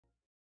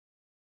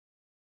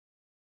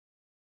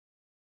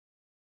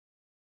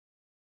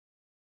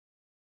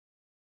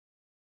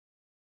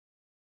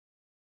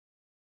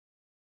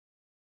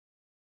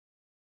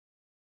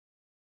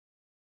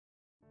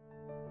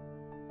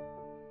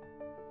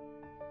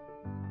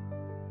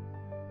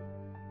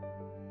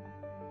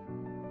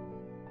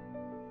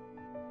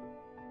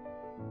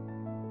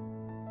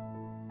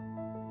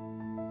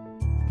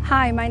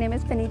Hi, my name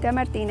is Benita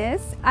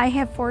Martinez. I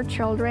have 4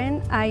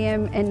 children. I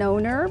am an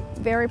owner,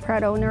 very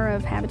proud owner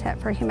of Habitat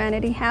for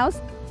Humanity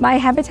House. My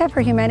Habitat for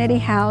Humanity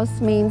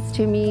house means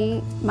to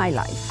me my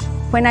life.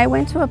 When I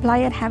went to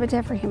apply at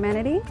Habitat for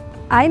Humanity,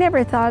 I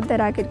never thought that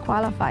I could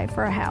qualify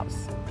for a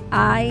house.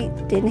 I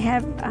didn't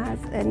have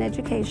an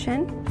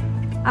education.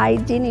 I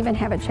didn't even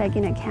have a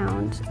checking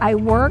account. I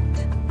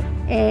worked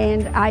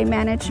and I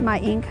managed my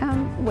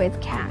income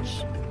with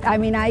cash. I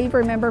mean, I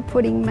remember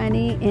putting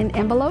money in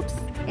envelopes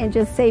and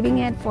just saving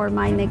it for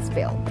my next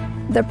bill.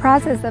 The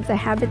process of the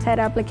Habitat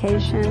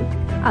application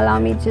allowed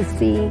me to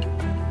see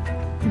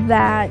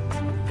that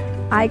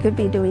I could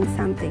be doing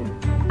something.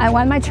 I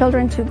want my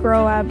children to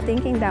grow up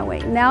thinking that way.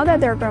 Now that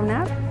they're grown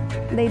up,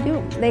 they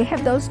do. They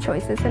have those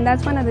choices, and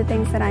that's one of the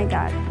things that I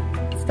got,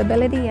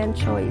 stability and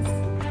choice.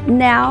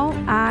 Now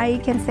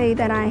I can say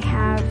that I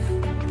have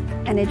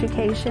an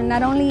education,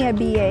 not only a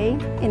BA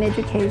in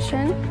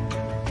education,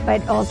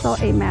 but also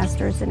a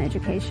master's in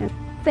education.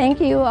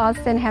 Thank you,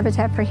 Austin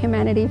Habitat for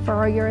Humanity, for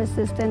all your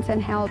assistance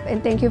and help,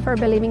 and thank you for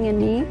believing in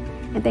me,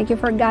 and thank you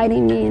for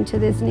guiding me into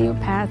this new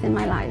path in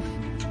my life.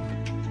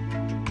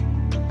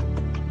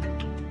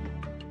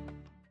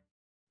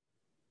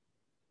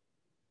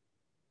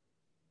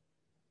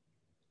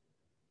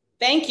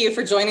 Thank you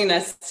for joining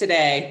us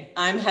today.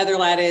 I'm Heather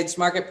Ladage,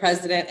 Market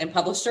President and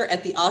Publisher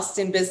at the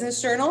Austin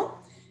Business Journal,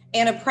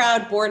 and a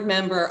proud board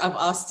member of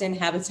Austin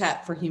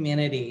Habitat for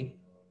Humanity.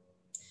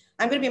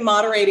 I'm going to be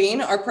moderating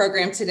our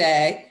program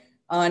today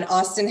on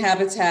Austin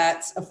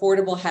Habitat's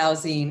Affordable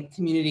Housing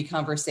Community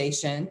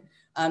Conversation.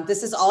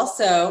 This is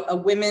also a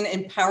women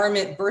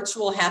empowerment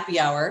virtual happy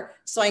hour.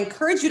 So I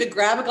encourage you to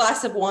grab a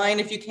glass of wine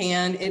if you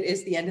can. It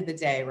is the end of the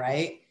day,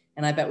 right?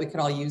 And I bet we could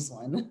all use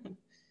one.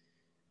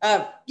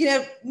 Now's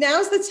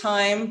the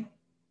time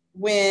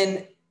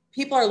when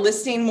people are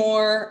listening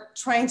more,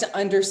 trying to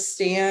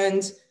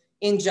understand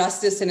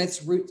injustice and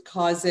its root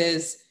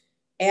causes,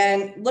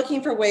 and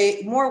looking for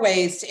more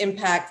ways to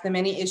impact the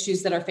many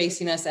issues that are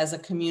facing us as a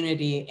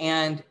community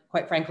and,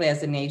 quite frankly,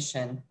 as a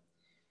nation.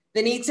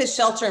 The need to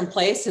shelter in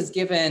place has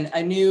given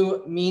a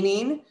new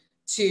meaning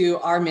to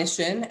our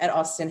mission at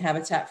Austin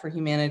Habitat for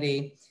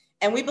Humanity.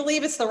 And we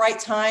believe it's the right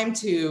time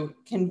to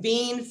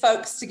convene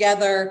folks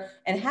together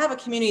and have a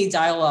community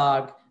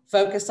dialogue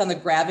focused on the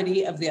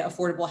gravity of the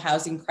affordable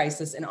housing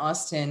crisis in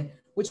Austin,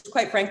 which,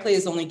 quite frankly,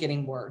 is only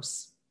getting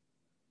worse.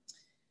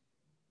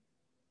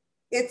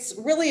 It's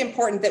really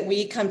important that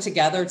we come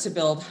together to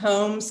build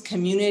homes,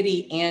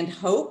 community, and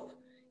hope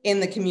in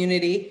the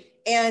community.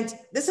 And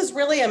this is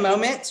really a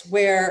moment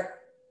where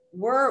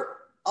we're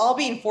all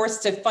being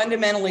forced to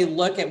fundamentally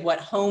look at what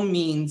home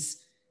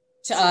means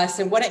to us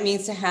and what it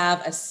means to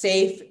have a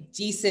safe,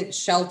 decent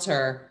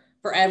shelter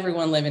for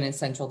everyone living in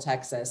Central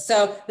Texas.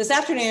 So this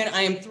afternoon,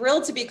 I am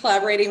thrilled to be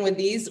collaborating with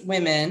these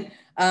women,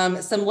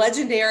 some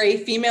legendary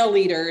female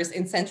leaders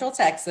in Central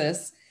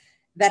Texas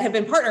that have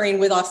been partnering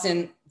with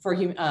Austin for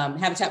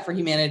Habitat for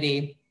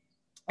Humanity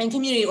and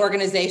community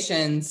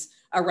organizations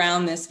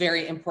around this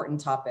very important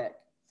topic.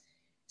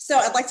 So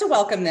I'd like to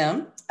welcome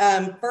them.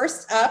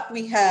 First up,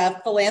 we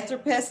have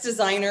philanthropist,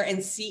 designer, and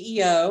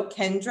CEO,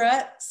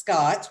 Kendra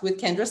Scott with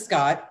Kendra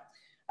Scott.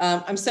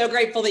 I'm so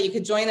grateful that you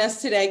could join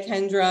us today,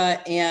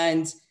 Kendra,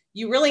 and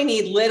you really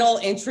need little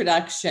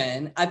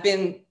introduction. I've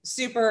been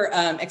super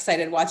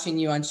excited watching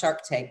you on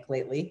Shark Tank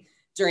lately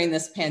during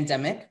this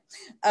pandemic.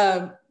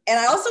 And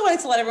I also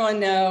wanted to let everyone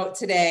know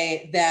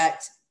today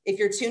that if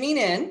you're tuning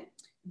in,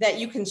 that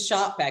you can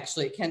shop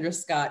actually at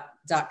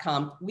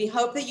kendrascott.com. We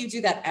hope that you do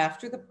that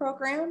after the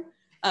program,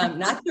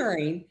 not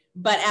during,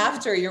 but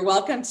after. You're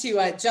welcome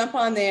to jump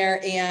on there,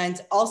 and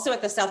also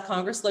at the South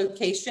Congress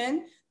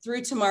location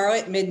through tomorrow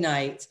at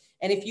midnight.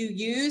 And if you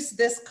use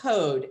this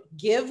code,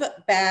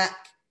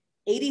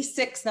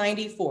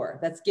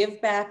 GiveBack8694, that's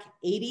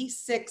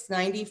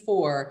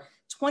GiveBack8694,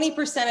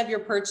 20% of your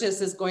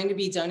purchase is going to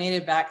be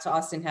donated back to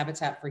Austin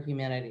Habitat for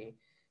Humanity.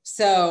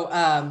 So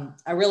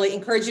I really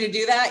encourage you to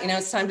do that. You know,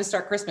 it's time to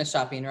start Christmas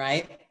shopping,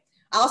 right?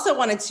 I also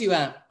wanted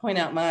to point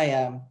out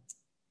my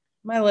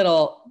my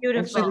little,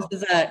 beautiful. Sure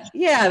this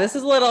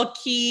is a little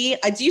key.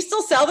 Do you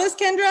still sell this,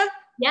 Kendra?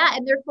 Yeah,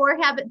 and they're for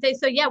Habitat.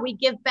 So yeah, we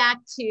give back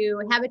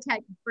to Habitat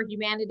for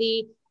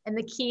Humanity, and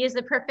the key is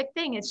the perfect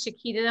thing. It's the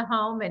key to the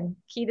home and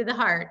key to the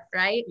heart,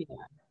 right?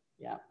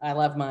 Yeah, I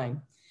love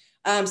mine.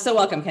 So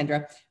welcome,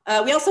 Kendra.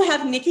 We also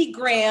have Nikki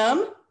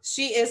Graham.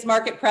 She is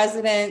market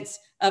president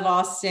of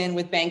Austin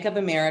with Bank of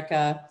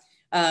America.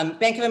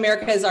 Bank of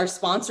America is our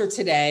sponsor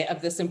today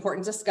of this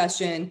important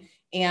discussion.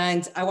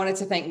 And I wanted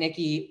to thank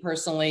Nikki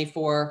personally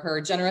for her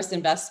generous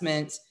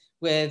investment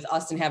with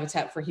Austin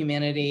Habitat for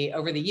Humanity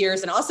over the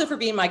years, and also for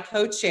being my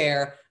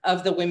co-chair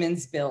of the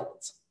Women's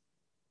Build.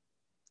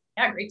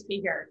 Yeah, great to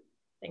be here.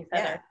 Thanks,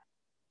 Heather.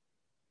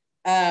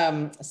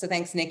 So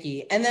thanks,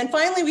 Nikki. And then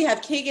finally, we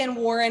have Keegan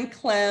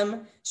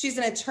Warren-Clem. She's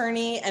an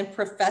attorney and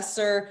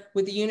professor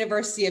with the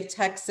University of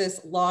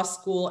Texas Law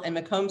School and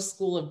McCombs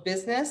School of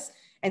Business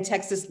and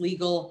Texas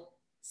Legal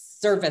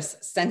Service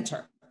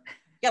Center.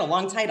 You got a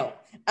long title.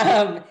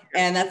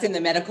 And that's in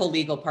the medical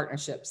legal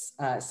partnerships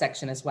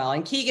section as well.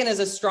 And Keegan is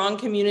a strong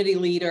community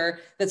leader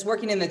that's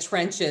working in the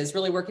trenches,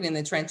 really working in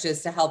the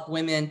trenches to help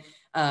women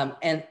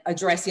and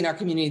addressing our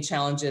community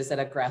challenges at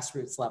a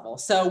grassroots level.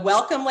 So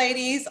welcome,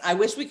 ladies. I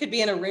wish we could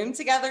be in a room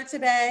together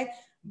today,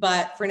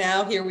 but for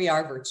now, here we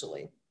are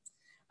virtually.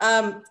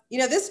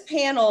 This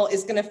panel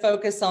is going to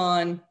focus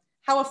on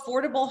how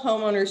affordable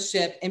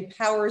homeownership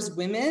empowers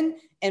women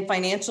and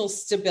financial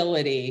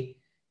stability,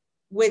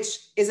 which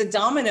is a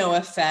domino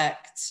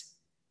effect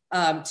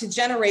to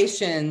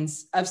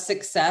generations of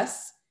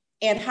success,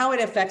 and how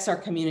it affects our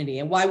community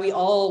and why we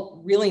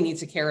all really need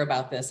to care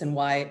about this and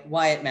why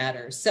it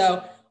matters.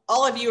 So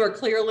all of you are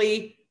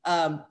clearly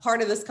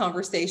part of this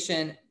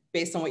conversation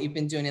based on what you've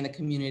been doing in the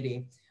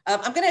community.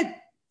 I'm gonna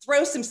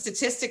throw some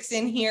statistics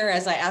in here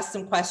as I ask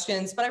some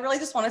questions, but I really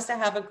just want us to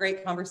have a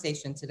great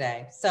conversation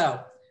today.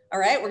 So, all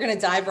right, we're gonna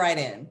dive right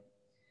in.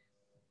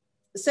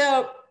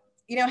 So,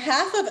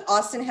 half of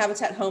Austin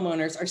Habitat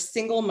homeowners are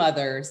single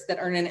mothers that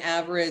earn an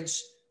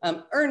average,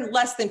 earn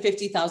less than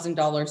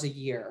 $50,000 a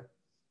year.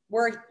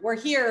 We're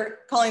here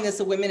calling this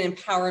a women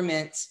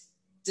empowerment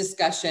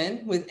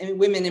discussion with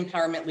women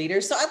empowerment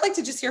leaders. So I'd like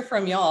to just hear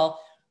from y'all.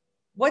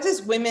 What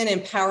does women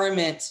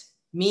empowerment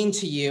mean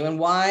to you and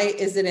why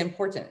is it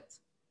important?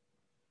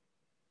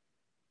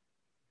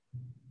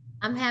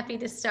 I'm happy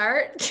to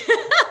start.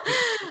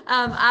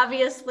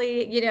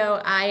 Obviously,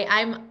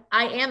 I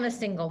am a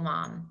single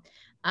mom.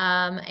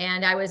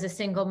 And I was a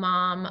single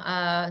mom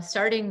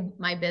starting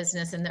my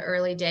business in the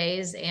early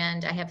days,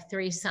 and I have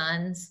 3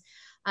 sons.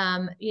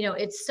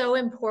 It's so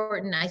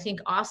important. I think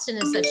Austin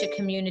is such a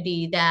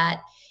community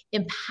that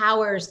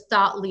empowers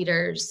thought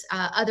leaders,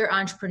 other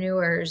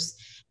entrepreneurs,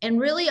 and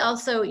really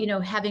also,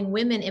 having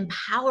women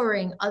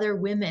empowering other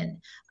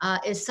women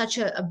is such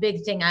a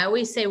big thing. I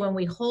always say when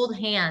we hold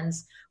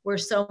hands, we're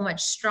so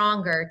much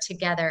stronger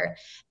together.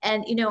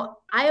 And,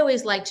 I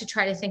always like to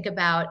try to think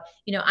about,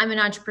 I'm an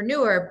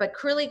entrepreneur, but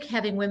really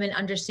having women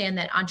understand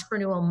that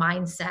entrepreneurial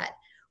mindset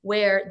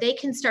where they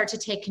can start to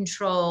take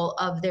control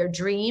of their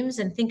dreams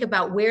and think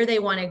about where they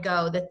want to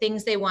go, the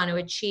things they want to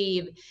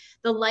achieve,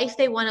 the life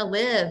they want to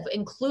live,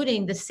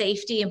 including the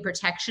safety and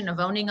protection of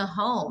owning a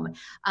home,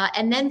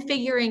 and then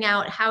figuring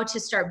out how to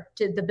start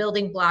the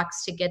building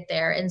blocks to get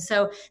there. And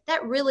so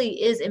that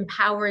really is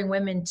empowering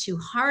women to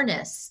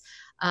harness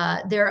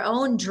their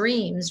own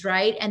dreams,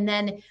 right? And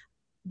then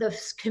the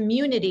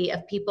community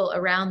of people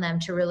around them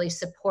to really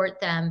support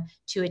them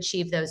to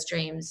achieve those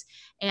dreams.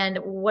 And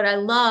what I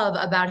love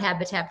about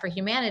Habitat for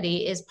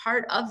Humanity is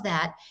part of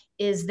that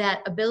is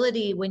that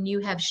ability when you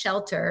have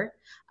shelter,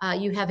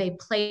 you have a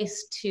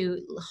place a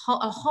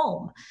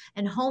home.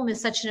 And home is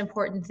such an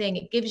important thing.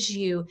 It gives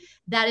you,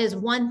 that is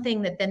one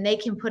thing that then they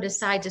can put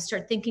aside to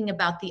start thinking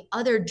about the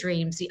other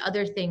dreams, the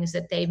other things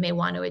that they may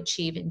want to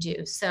achieve and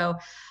do. So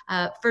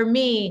for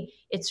me,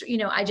 it's,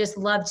 I just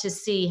love to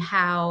see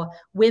how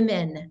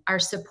women are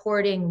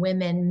supporting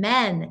women,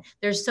 men.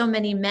 There's so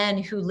many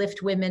men who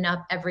lift women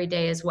up every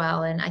day as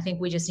well. And I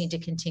think we just need to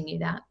continue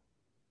that.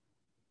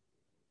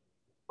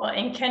 Well,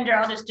 and Kendra,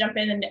 I'll just jump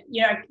in and,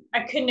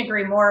 I couldn't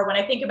agree more. When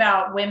I think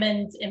about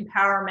women's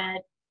empowerment,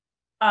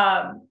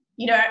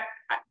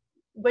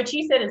 what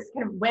you said is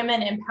kind of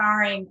women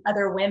empowering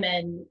other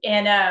women.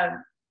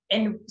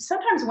 And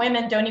sometimes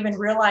women don't even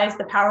realize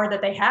the power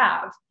that they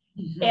have.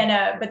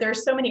 Mm-hmm. But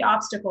there's so many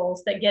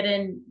obstacles that get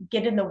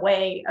in the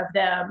way of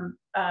them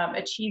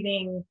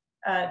achieving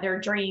their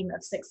dream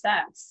of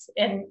success.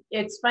 And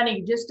it's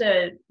funny,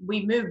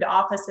 we moved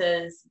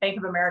offices, Bank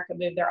of America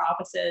moved their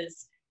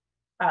offices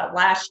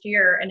last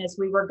year. And as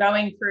we were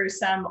going through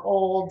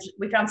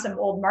we found some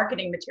old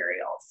marketing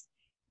materials,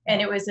 and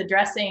it was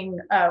addressing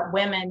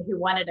women who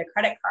wanted a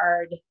credit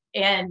card.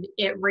 And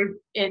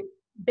it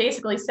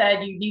basically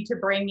said, you need to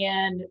bring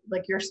in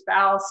like your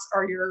spouse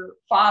or your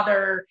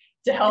father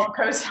to help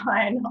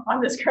co-sign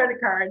on this credit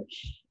card.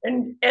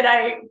 And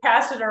I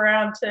passed it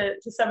around to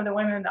some of the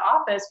women in the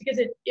office, because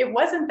it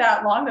wasn't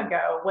that long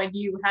ago when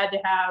you had to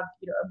have,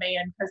 a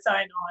man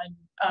co-sign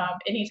on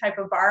any type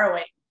of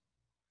borrowing.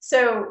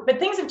 So, but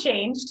things have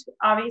changed,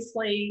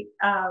 obviously.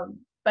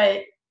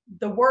 But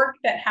the work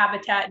that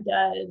Habitat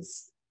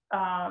does,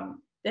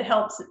 that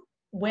helps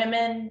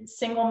women,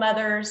 single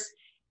mothers,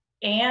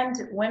 and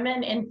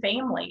women in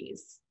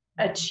families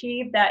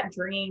achieve that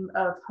dream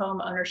of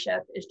home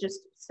ownership is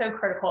just so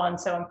critical and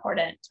so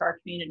important to our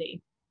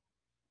community.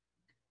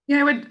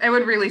 Yeah, I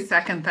would really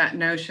second that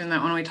notion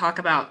that when we talk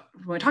about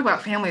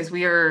families,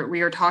 we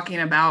are talking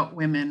about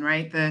women,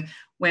 right?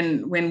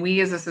 When we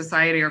as a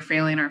society are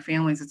failing our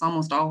families, it's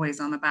almost always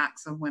on the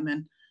backs of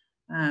women.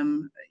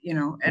 And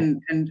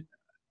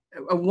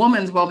a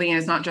woman's well-being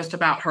is not just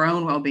about her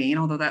own well-being,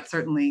 although that's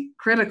certainly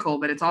critical,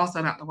 but it's also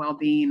about the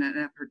well-being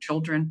of her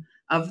children,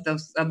 of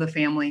the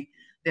family.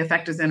 The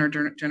effect is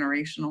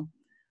intergenerational.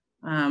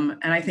 And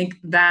I think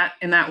that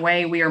in that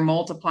way, we are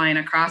multiplying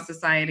across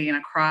society and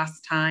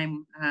across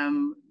time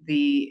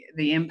the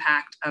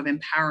impact of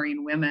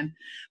empowering women.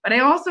 But I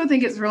also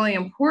think it's really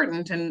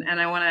important, and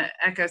I want to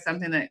echo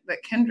something that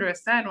Kendra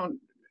said.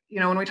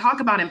 when we talk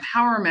about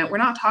empowerment, we're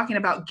not talking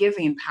about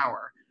giving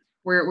power.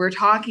 We're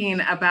talking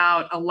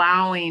about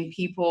allowing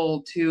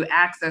people to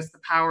access the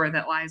power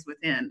that lies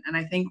within. And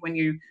I think when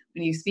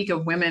you speak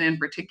of women in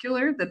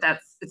particular,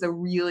 it's a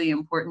really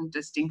important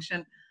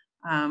distinction.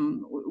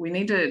 We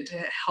need to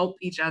help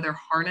each other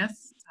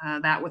harness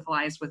that which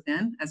lies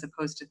within, as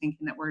opposed to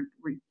thinking that we're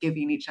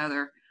giving each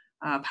other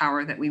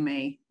power that we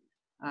may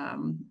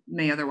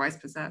otherwise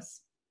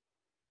possess.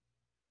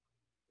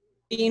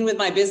 Being with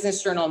my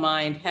business journal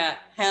mind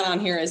hat on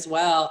here as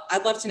well,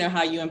 I'd love to know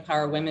how you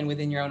empower women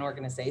within your own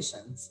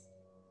organizations.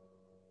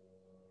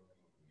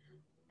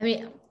 I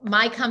mean,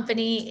 my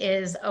company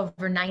is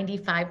over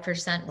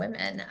 95%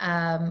 women.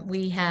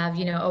 We have,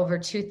 over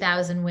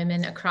 2,000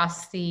 women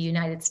across the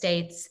United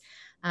States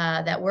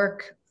that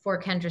work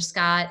for Kendra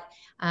Scott.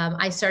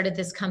 I started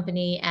this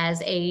company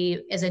as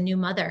a new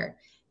mother.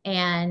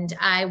 And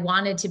I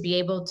wanted to be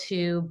able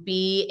to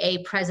be a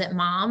present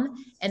mom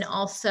and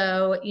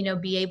also,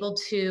 be able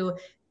to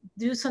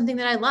do something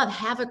that I love,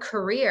 have a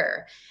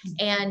career.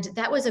 And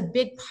that was a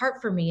big part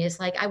for me, is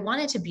like, I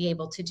wanted to be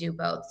able to do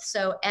both.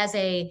 So as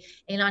an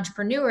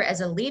entrepreneur, as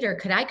a leader,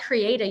 could I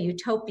create a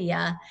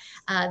utopia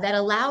that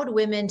allowed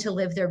women to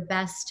live their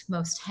best,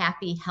 most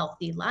happy,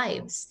 healthy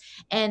lives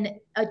and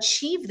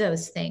achieve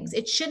those things?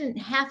 It shouldn't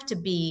have to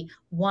be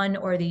one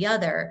or the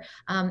other.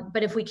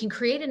 But if we can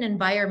create an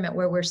environment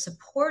where we're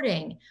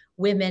supporting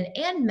women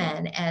and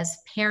men as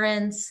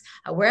parents,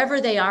 wherever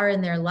they are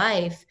in their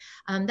life,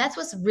 that's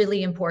what's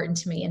really important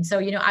to me. And so,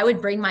 I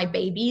would bring my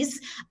babies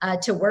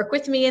to work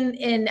with me,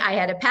 and I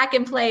had a pack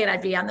and play, and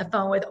I'd be on the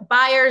phone with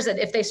buyers. And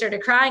if they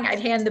started crying, I'd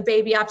hand the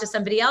baby off to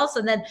somebody else.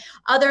 And then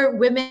other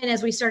women,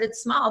 as we started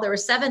small, there were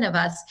 7 of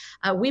us,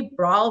 we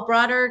all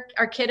brought our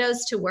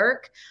kiddos to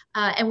work,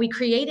 and we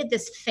created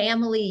this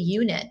family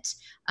unit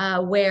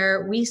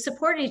where we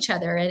support each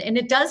other. And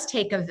it does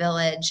take a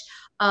village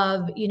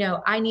of,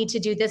 I need to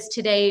do this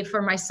today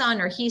for my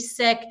son, or he's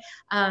sick,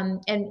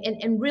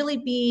 and really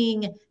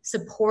being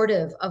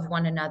supportive of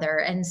one another.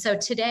 And so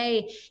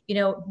today,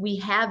 we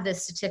have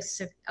this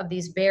statistic of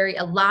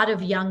a lot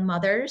of young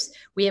mothers.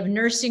 We have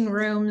nursing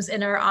rooms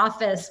in our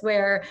office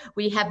where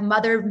we have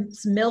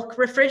mother's milk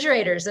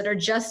refrigerators that are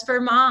just for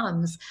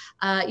moms.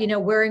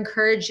 We're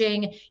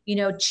encouraging,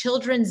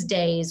 children's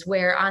days,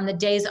 where on the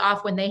days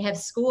off when they have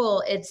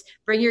school, it's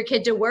bring your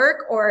kid to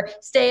work or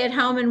stay at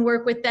home and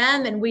work with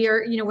them. And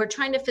we're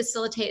trying to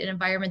facilitate an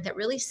environment that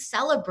really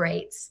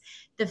celebrates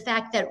the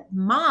fact that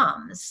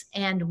moms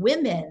and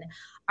women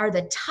are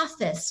the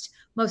toughest,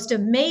 most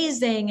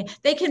amazing.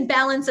 They can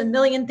balance a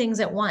million things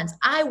at once.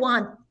 I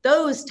want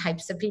those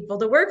types of people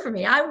to work for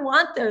me. I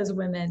want those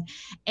women.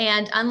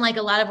 And unlike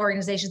a lot of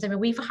organizations, I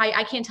mean,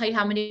 I can't tell you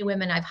how many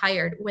women I've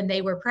hired when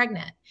they were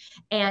pregnant.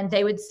 And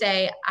they would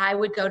say, I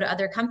would go to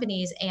other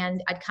companies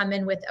and I'd come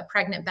in with a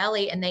pregnant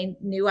belly, and they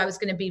knew I was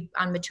going to be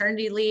on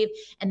maternity leave,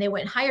 and they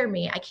wouldn't hire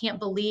me. I can't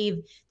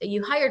believe that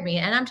you hired me.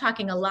 And I'm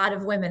talking a lot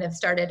of women have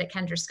started at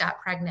Kendra Scott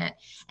pregnant.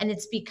 And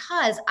it's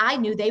because I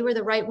knew they were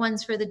the right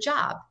ones for the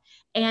job.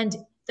 And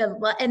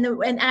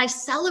I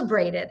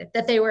celebrated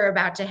that they were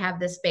about to have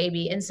this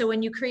baby. And so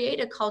when you create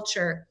a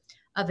culture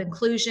of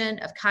inclusion,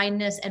 of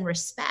kindness and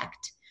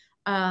respect,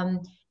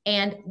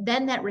 and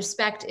then that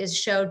respect is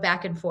showed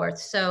back and forth.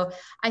 So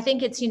I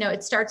think it's,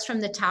 it starts from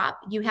the top.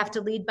 You have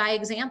to lead by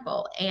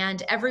example.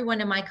 And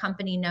everyone in my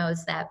company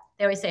knows that.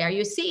 They always say, are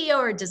you a CEO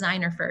or a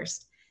designer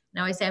first? And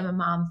I always say I'm a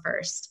mom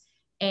first.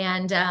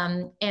 And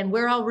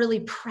we're all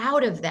really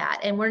proud of that.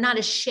 And we're not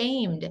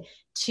ashamed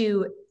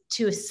to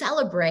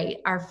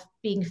celebrate our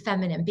being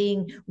feminine,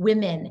 being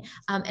women.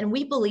 And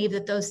we believe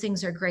that those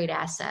things are great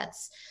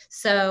assets.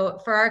 So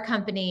for our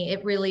company,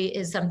 it really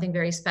is something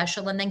very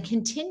special. And then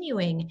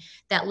continuing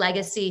that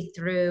legacy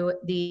through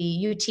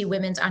the UT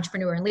Women's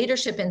Entrepreneur and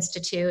Leadership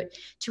Institute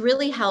to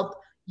really help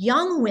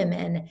young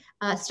women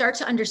start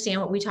to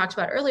understand what we talked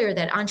about earlier,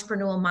 that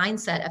entrepreneurial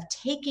mindset of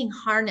taking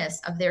harness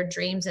of their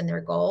dreams and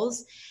their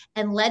goals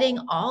and letting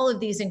all of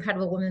these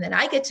incredible women that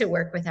I get to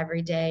work with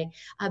every day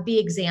be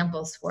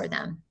examples for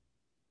them.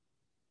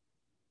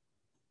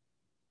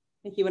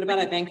 Nikki, what about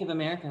at Bank of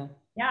America?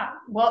 Yeah,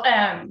 well,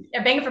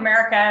 at Bank of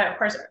America, of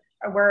course,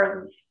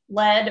 we're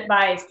led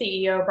by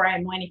CEO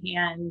Brian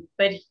Moynihan,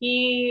 but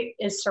he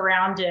is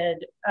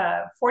surrounded,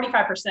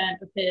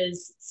 45% of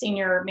his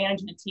senior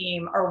management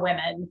team are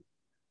women.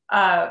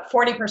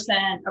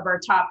 40% of our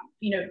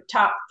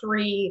top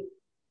 3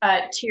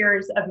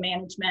 tiers of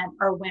management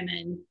are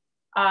women.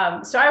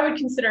 So I would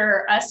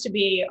consider us to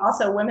be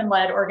also a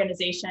women-led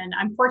organization.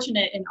 I'm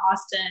fortunate in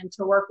Austin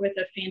to work with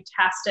a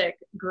fantastic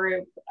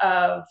group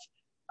of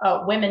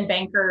women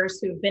bankers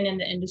who've been in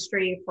the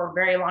industry for a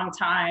very long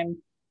time.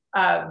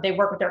 They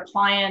work with their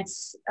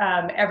clients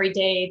every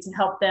day to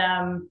help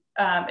them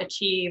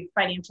achieve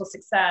financial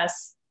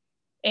success.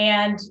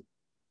 And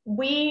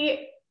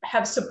we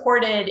have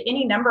supported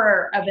any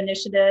number of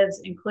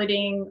initiatives,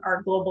 including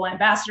our Global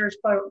Ambassadors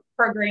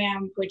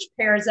program, which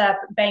pairs up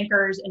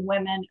bankers and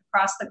women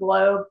across the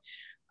globe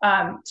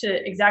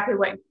to exactly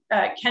what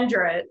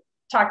Kendra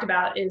talked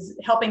about, is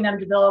helping them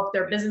develop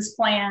their business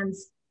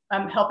plans,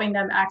 helping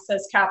them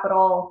access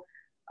capital.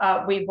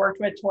 We've worked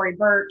with Tory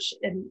Burch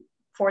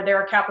for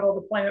their capital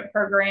deployment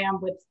program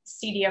with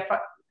CDF,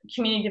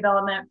 community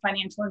development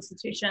financial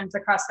institutions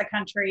across the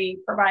country,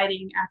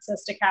 providing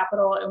access to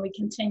capital, and we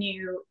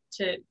continue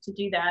to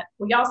do that.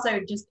 We also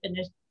just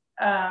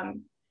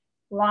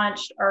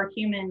launched our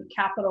human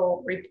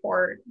capital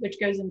report, which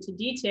goes into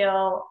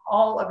detail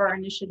all of our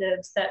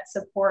initiatives that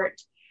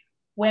support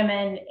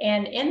women.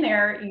 And in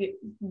there,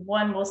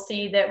 one will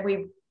see that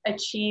we've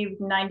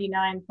achieved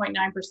 99.9%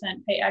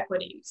 pay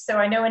equity. So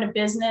I know in a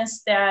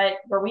business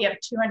where we have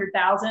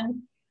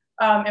 200,000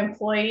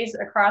 employees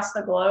across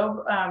the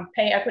globe,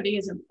 pay equity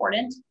is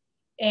important,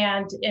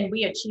 and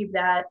we achieved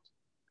that,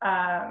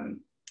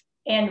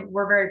 and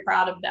we're very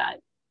proud of that.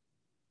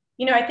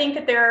 You know, I think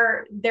that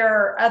there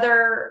are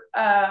other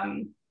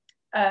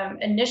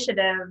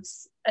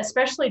initiatives,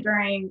 especially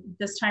during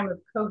this time of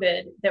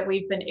COVID, that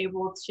we've been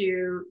able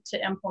to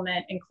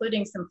implement,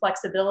 including some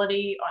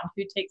flexibility on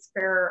who takes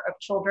care of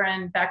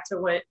children. Back to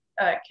what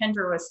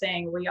Kendra was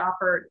saying, we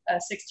offered a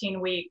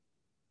 16-week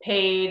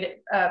paid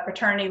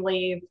paternity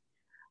leave.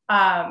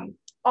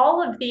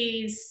 All of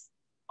these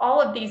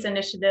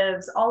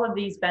initiatives, all of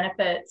these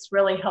benefits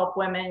really help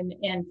women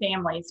and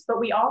families, but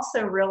we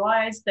also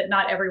realize that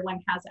not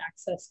everyone has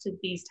access to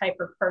these type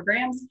of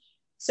programs.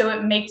 So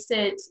it makes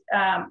it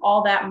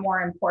all that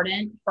more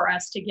important for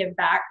us to give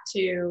back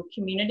to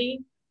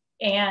community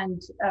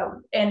and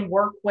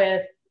work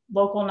with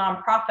local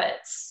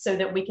nonprofits so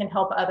that we can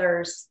help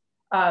others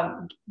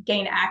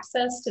gain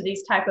access to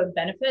these type of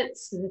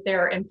benefits so that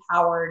they're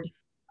empowered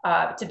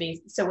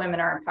so women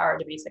are empowered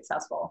to be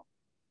successful.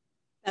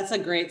 That's a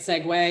great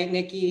segue,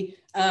 Nikki.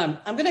 I'm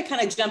going to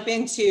kind of jump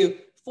into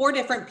 4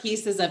 different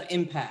pieces of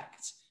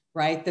impact,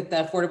 right, that the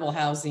affordable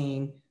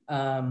housing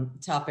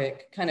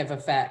topic kind of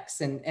affects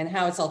and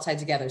how it's all tied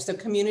together. So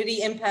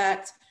community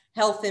impact,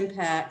 health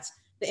impact,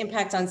 the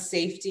impact on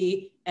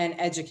safety, and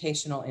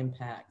educational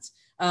impact.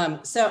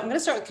 So I'm going to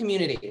start with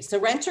community. So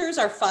renters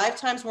are 5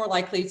 times more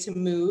likely to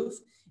move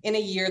in a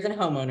year than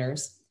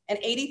homeowners, and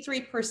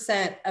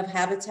 83% of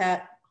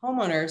Habitat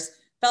homeowners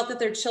felt that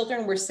their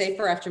children were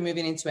safer after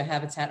moving into a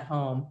Habitat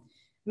home.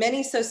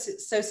 Many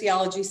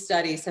sociology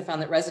studies have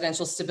found that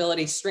residential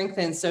stability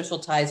strengthens social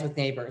ties with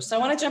neighbors. So I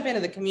want to jump into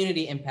the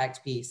community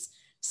impact piece.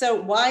 So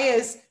why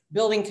is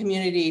building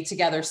community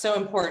together so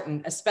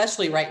important,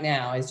 especially right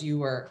now, as you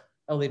were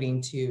alluding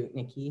to,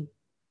 Nikki?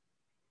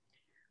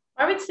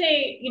 I would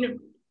say, you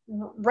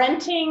know,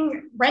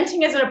 renting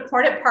is an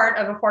important part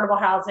of affordable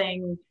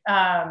housing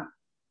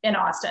in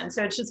Austin.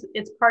 So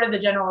it's part of the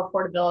general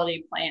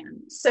affordability plan.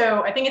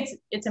 So I think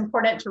it's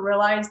important to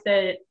realize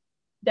that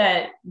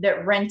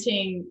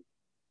renting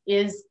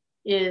is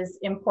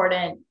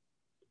important,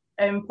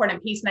 an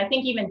important piece. And I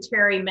think even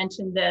Terry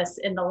mentioned this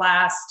in the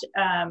last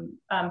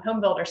home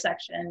builder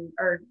section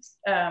or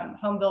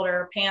home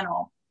builder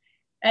panel.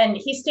 And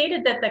he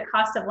stated that the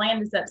cost of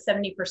land is up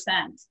 70%,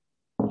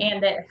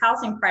 and that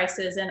housing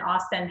prices in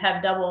Austin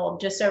have doubled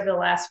just over the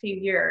last few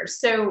years.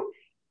 So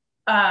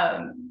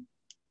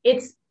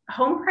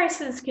home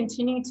prices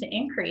continue to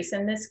increase,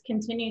 and this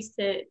continues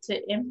to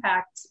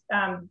impact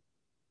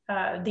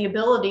the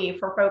ability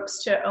for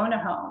folks to own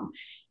a home.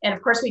 And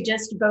of course, we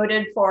just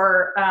voted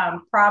for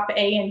Prop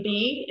A and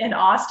B in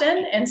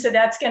Austin, and so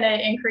that's going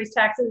to increase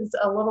taxes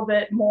a little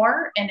bit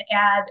more and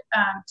add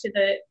to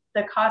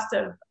the cost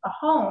of a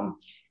home.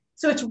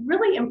 So it's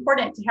really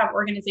important to have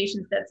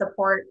organizations that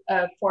support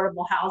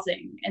affordable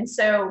housing.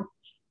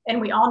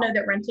 And we all know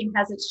that renting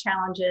has its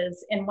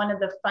challenges, and one of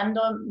the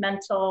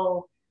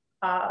fundamental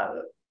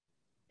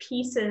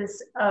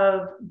pieces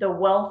of the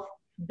wealth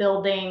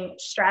building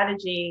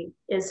strategy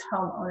is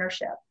home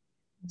ownership.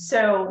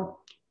 So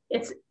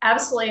it's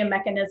absolutely a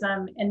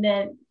mechanism, and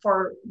then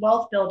for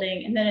wealth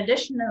building, and then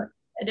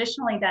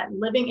additionally that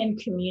living in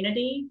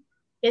community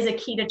is a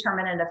key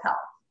determinant of health.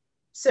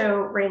 So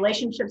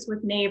relationships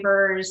with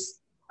neighbors,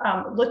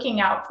 looking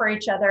out for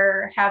each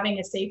other, having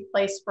a safe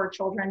place for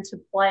children to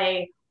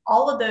play,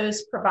 all of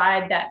those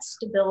provide that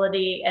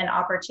stability and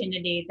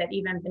opportunity that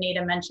even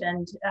Benita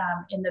mentioned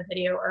in the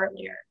video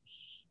earlier.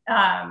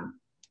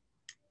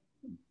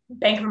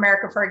 Bank of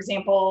America, for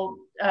example,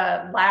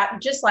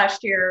 just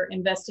last year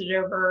invested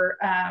over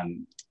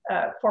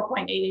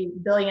 $4.8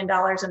 billion in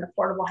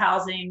affordable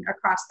housing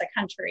across the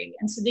country.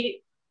 And so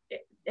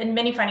and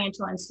many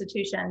financial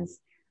institutions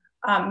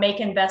make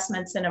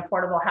investments in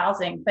affordable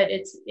housing, but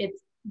it's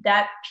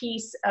that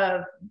piece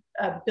of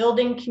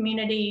building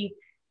community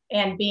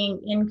and being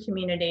in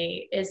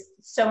community is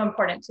so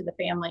important to the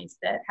families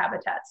that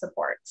Habitat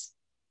supports.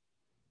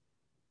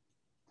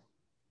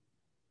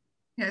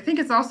 Yeah, I think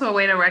it's also a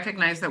way to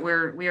recognize that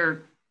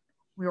we're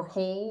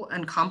whole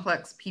and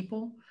complex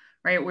people,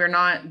 right? We're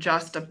not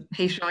just a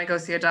patient when I go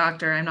see a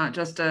doctor. I'm not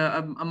just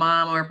a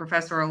mom or a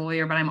professor or a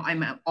lawyer, but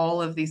I'm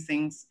all of these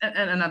things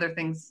and other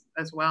things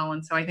as well.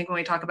 And so I think when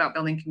we talk about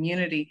building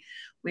community,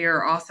 we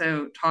are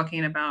also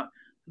talking about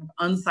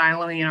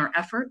unsiloing our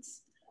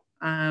efforts,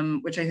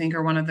 which I think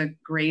are one of the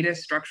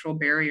greatest structural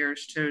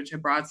barriers to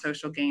broad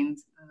social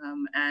gains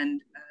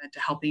and to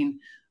helping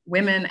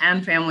women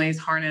and families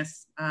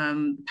harness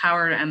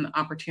power and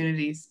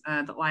opportunities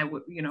that lie,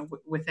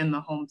 within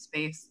the home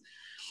space.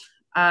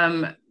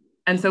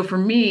 And so for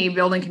me,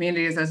 building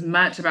community is as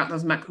much about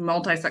those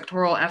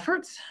multi-sectoral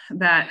efforts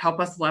that help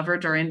us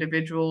leverage our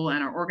individual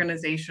and our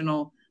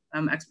organizational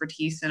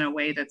expertise in a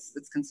way that's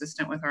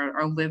consistent with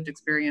our lived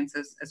experience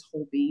as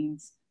whole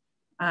beings.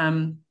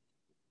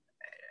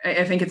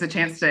 I think it's a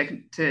chance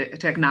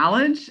to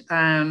acknowledge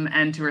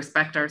and to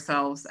respect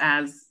ourselves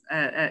as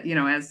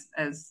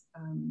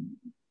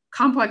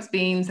complex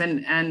beings,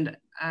 and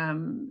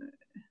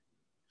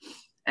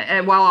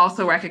while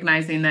also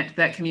recognizing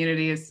that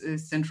community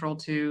is central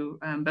to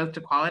both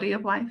to quality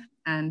of life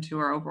and to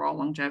our overall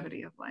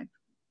longevity of life.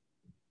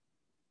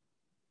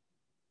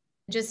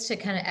 Just to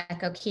kind of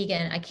echo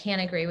Keegan, I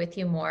can't agree with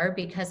you more,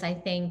 because I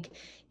think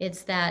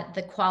it's that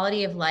the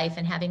quality of life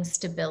and having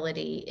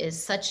stability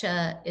is such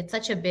a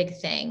big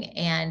thing.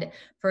 And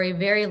for a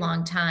very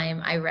long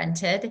time, I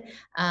rented.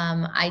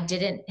 I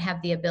didn't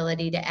have the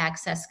ability to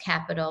access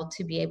capital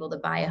to be able to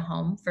buy a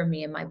home for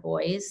me and my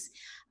boys.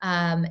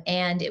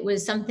 And it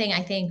was something,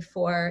 I think,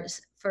 for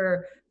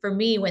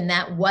me, when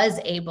that was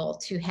able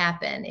to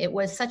happen, it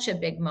was such a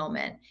big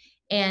moment.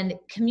 And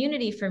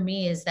community for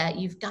me is that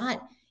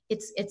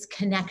it's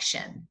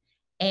connection.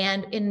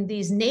 And in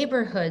these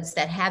neighborhoods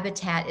that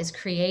Habitat is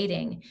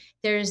creating,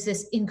 there's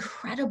this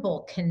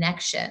incredible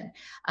connection.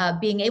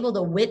 Being able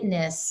to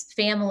witness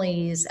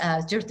families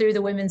through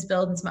the Women's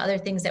Build and some other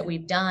things that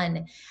we've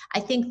done,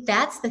 I think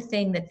that's the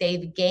thing that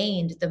they've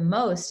gained the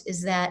most,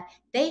 is that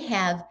they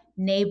have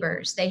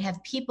neighbors, they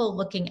have people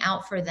looking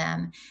out for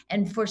them.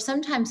 And for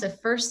sometimes the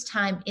first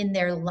time in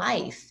their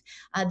life,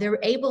 they're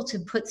able to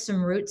put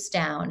some roots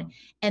down.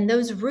 And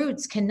those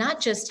roots can not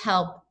just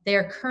help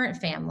their current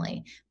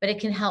family, but it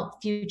can help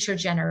future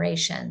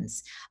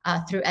generations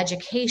through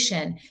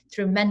education,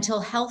 through mental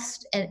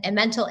health and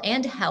mental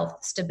and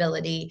health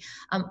stability.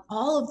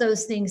 All of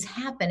those things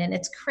happen. And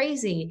it's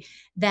crazy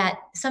that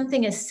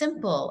something as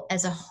simple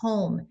as a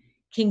home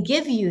can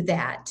give you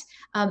that.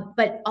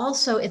 But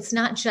also, it's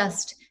not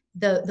just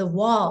the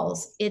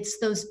walls, it's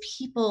those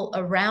people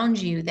around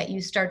you that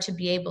you start to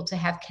be able to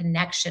have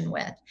connection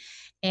with.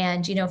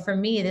 And, for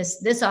me,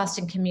 this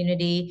Austin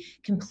community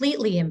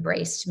completely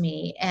embraced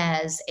me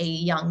as a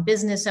young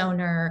business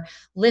owner,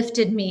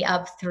 lifted me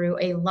up through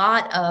a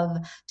lot of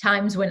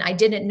times when I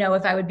didn't know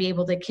if I would be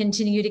able to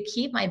continue to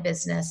keep my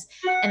business.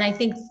 And I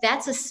think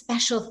that's a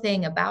special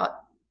thing about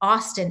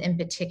Austin in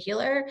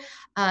particular,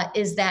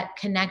 is that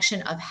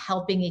connection of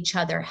helping each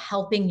other,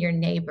 helping your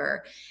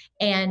neighbor.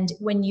 And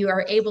when you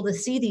are able to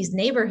see these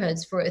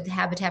neighborhoods for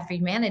Habitat for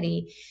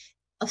Humanity,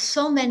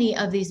 so many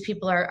of these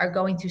people are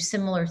going through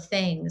similar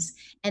things,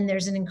 and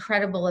there's an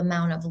incredible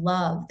amount of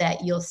love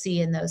that you'll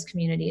see in those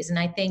communities. And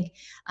I think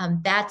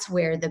that's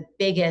where the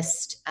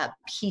biggest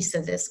piece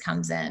of this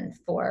comes in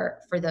for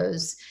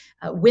those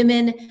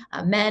women,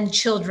 men,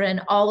 children,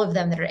 all of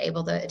them that are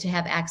able to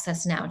have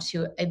access now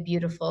to a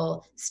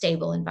beautiful,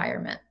 stable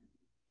environment.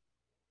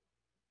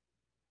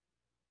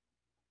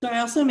 So I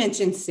also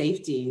mentioned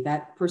safety,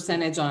 that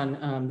percentage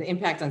on the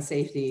impact on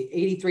safety.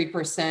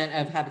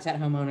 83% of Habitat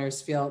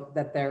homeowners feel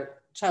that their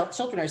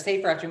children are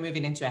safer after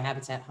moving into a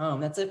Habitat home.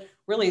 That's a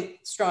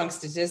really strong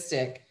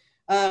statistic.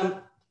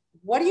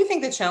 What do you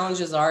think the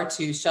challenges are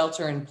to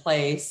shelter in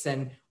place,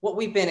 and what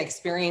we've been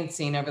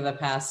experiencing over the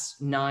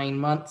past 9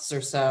 months or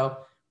so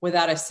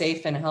without a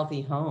safe and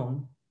healthy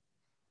home?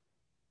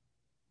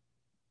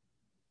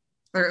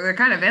 They're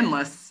kind of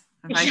endless.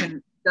 If I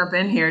can jump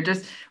in here,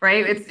 just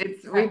right.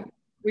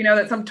 We know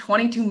that some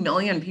 22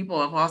 million people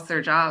have lost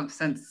their jobs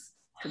since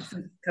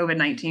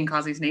COVID-19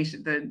 caused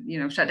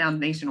shutdowns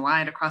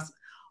nationwide across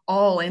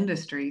all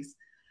industries.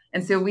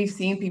 And so we've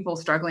seen people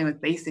struggling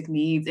with basic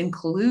needs,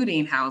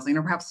 including housing,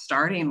 or perhaps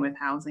starting with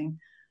housing.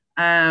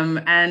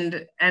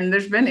 And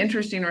there's been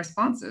interesting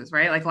responses,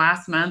 right? Like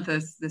last month,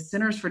 the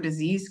Centers for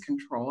Disease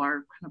Control, our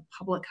kind of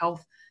public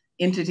health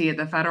entity at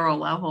the federal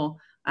level,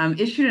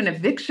 issued an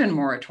eviction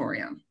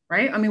moratorium,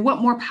 right? I mean,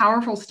 what more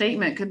powerful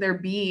statement could there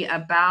be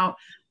about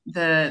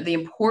the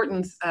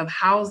importance of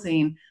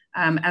housing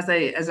as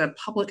a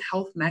public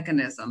health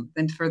mechanism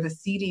than for the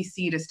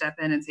CDC to step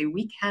in and say,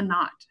 we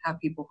cannot have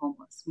people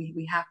homeless.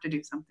 We have to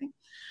do something,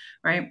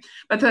 right?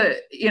 But I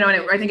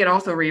think it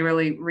also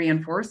really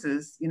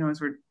reinforces,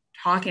 as we're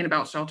talking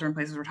about shelter in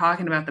places, we're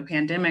talking about the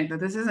pandemic, that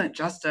this isn't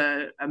just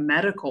a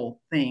medical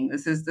thing.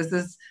 This is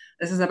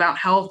about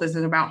health. This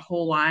is about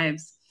whole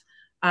lives,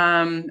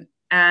 and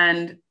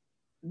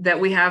that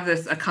we have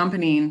this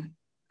accompanying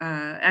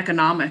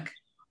economic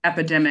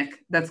epidemic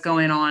that's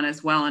going on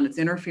as well. And it's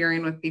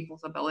interfering with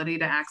people's ability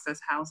to access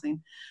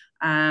housing.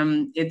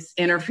 It's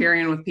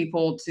interfering with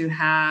people to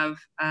have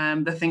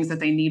the things that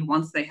they need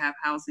once they have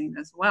housing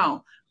as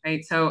well,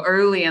 right? So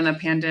early in the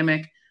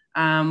pandemic,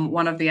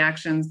 one of the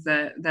actions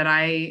that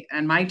I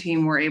and my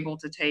team were able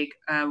to take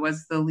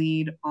was the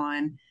lead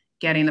on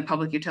getting the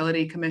Public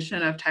Utility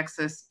Commission of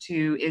Texas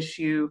to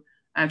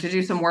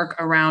do some work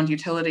around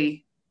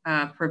utility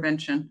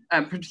termination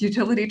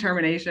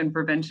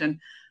prevention,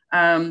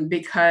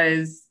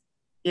 because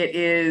it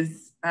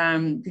is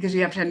because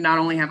you have to not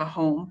only have a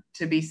home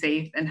to be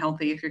safe and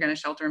healthy if you're going to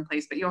shelter in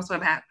place, but you also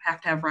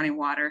have to have running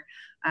water.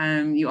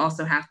 You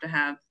also have to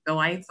have the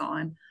lights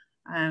on.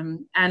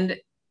 And,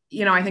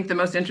 you know, I think the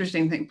most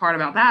interesting part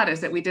about that is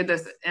that we did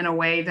this in a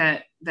way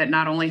that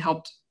not only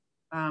helped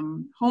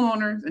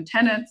homeowners and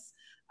tenants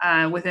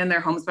within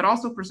their homes, but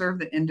also preserve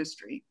the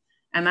industry.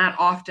 And that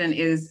often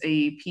is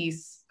a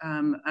piece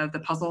of the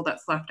puzzle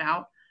that's left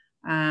out,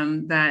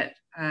 that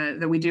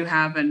we do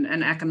have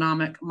an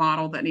economic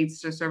model that needs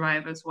to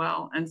survive as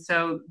well. And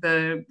so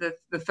the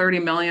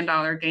 $30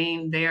 million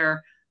gain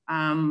there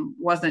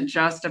wasn't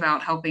just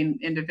about helping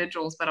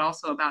individuals, but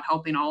also about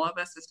helping all of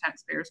us as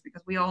taxpayers,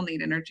 because we all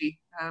need energy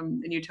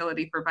and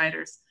utility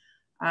providers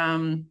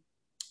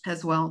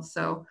as well.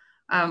 So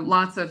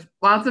lots of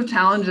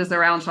challenges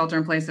around shelter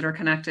in place that are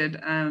connected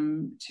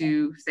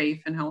to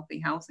safe and healthy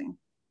housing.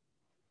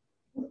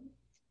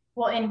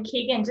 Well, and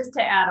Keegan, just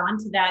to add on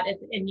to that,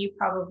 and you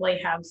probably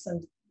have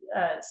some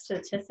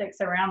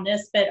statistics around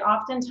this, but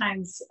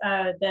oftentimes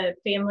the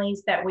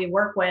families that we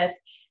work with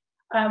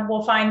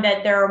will find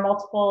that there are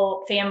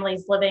multiple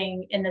families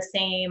living in the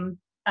same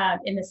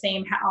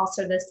house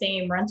or the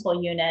same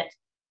rental unit.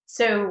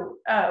 So,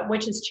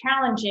 which is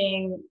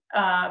challenging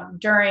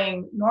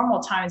during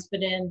normal times,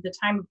 but in the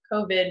time of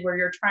COVID, where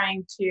you're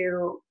trying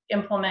to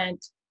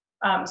implement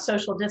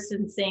social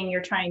distancing,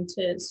 you're trying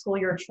to school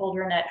your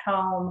children at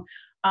home.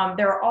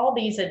 There are all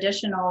these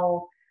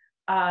additional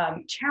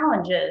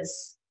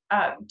challenges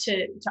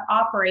to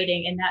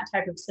operating in that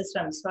type of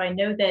system. So I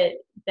know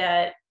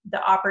that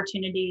the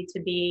opportunity to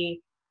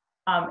be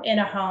in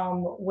a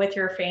home with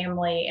your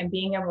family and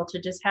being able to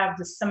just have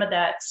some of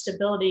that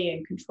stability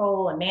and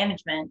control and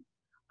management,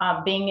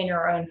 being in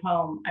your own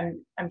home,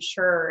 I'm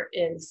sure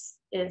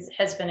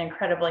has been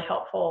incredibly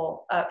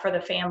helpful for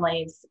the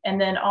families. And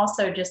then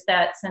also just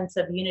that sense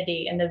of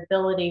unity and the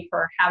ability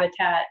for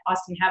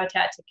Austin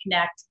Habitat to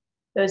connect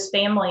those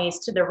families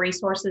to the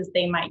resources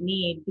they might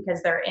need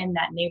because they're in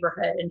that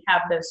neighborhood and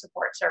have those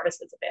support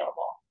services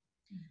available.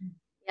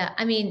 Yeah,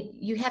 I mean,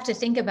 you have to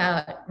think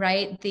about,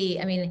 right?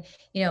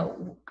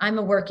 I'm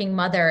a working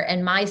mother,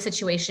 and my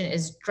situation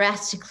is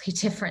drastically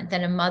different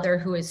than a mother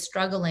who is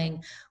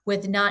struggling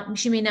with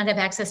she may not have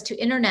access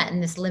to internet in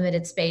this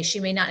limited space.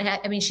 She may not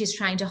have, she's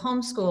trying to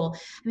homeschool.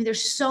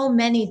 There's so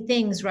many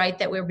things, right,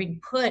 that we're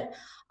being put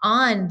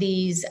on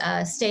these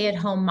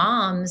stay-at-home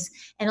moms,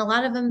 and a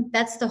lot of them,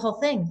 that's the whole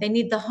thing. They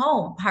need the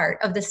home part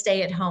of the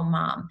stay-at-home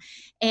mom,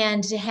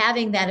 and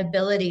having that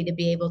ability to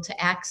be able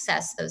to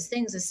access those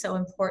things is so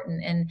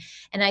important.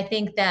 And I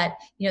think that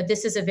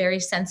this is a very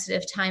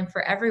sensitive time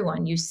for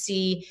everyone. You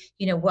see,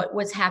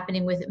 what's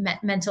happening with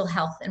mental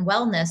health and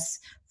wellness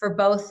for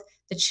both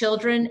the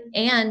children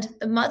and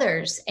the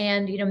mothers.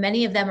 And,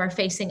 many of them are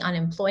facing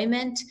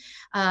unemployment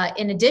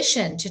in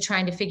addition to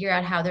trying to figure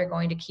out how they're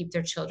going to keep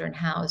their children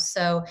housed.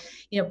 So,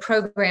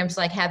 programs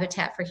like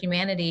Habitat for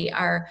Humanity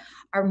are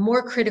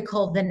more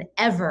critical than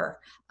ever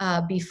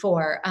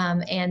before.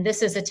 And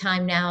this is a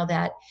time now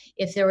that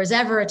if there was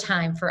ever a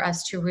time for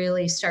us to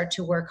really start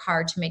to work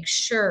hard to make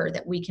sure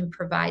that we can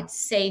provide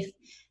safe,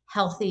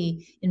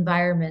 healthy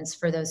environments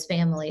for those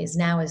families,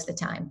 now is the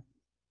time.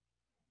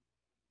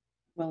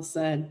 Well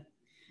said.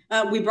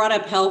 We brought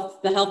up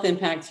the health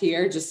impact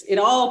here. Just it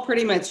all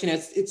pretty much,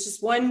 it's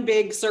just one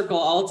big circle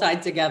all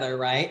tied together,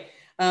 right?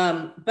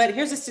 But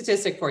here's a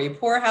statistic for you.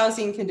 Poor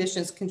housing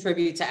conditions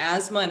contribute to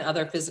asthma and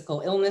other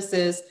physical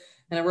illnesses.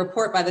 And a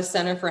report by the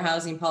Center for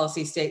Housing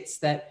Policy states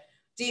that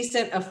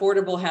decent,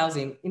 affordable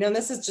housing, and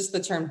this is just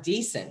the term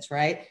decent,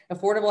 right?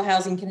 Affordable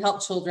housing can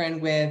help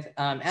children with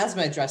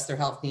asthma address their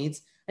health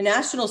needs. A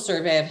national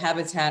survey of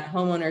Habitat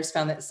homeowners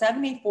found that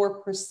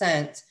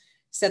 74%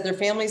 said their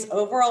family's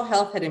overall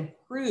health had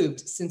improved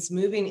since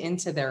moving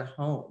into their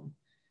home.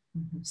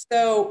 Mm-hmm.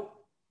 So,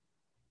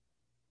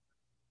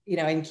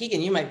 and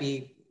Keegan, you might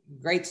be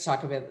great to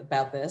talk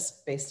about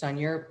this based on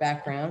your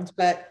background,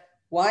 but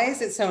why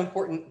is it so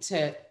important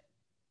to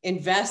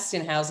invest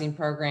in housing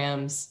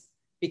programs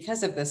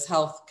because of this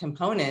health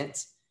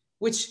component,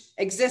 which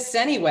exists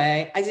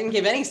anyway? I didn't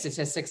give any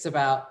statistics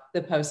about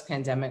the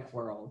post-pandemic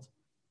world.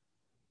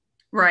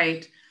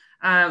 Right.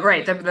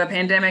 Right. The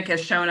pandemic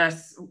has shown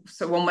us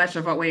so much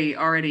of what we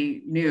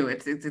already knew.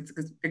 It's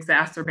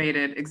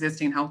exacerbated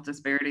existing health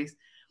disparities.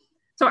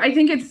 So I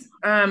think it's,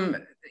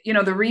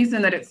 the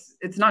reason that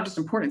it's not just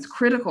important, it's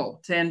critical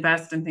to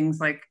invest in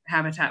things like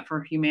Habitat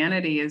for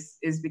Humanity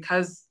is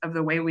because of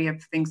the way we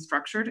have things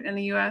structured in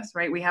the U.S.,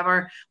 right? We have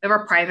our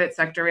private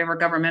sector, we have our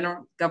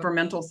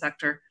governmental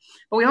sector,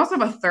 but we also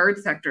have a third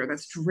sector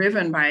that's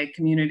driven by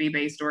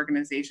community-based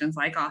organizations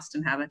like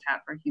Austin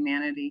Habitat for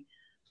Humanity.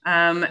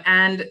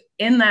 And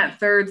in that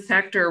third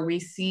sector,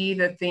 we see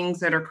the things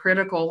that are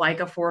critical, like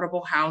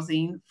affordable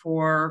housing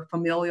for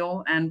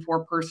familial and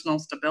for personal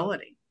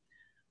stability.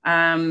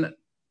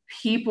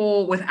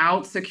 People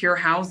without secure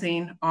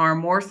housing are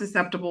more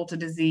susceptible to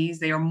disease.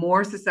 They are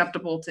more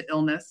susceptible to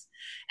illness,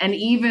 and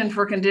even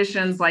for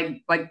conditions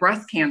like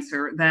breast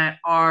cancer that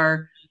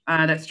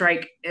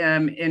strike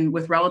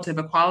with relative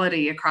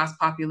equality across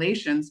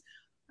populations.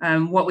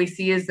 What we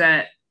see is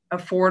that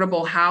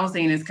affordable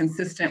housing is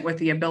consistent with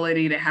the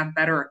ability to have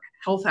better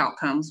health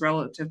outcomes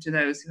relative to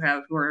those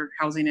who are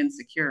housing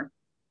insecure.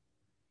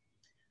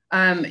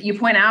 You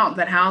point out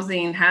that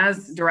housing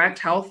has direct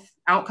health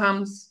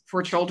outcomes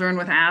for children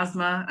with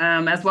asthma,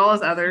 as well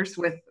as others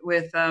with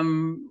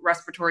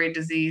respiratory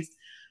disease.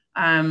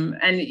 And,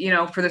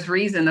 for this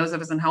reason, those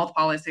of us in health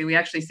policy, we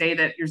actually say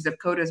that your zip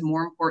code is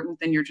more important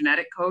than your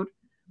genetic code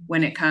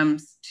when it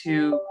comes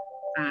to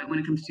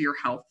your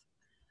health.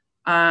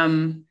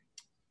 And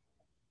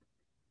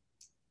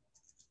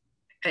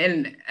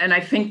I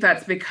think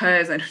that's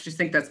because,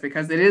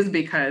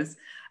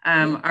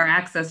 our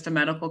access to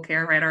medical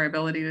care, right, our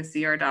ability to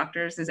see our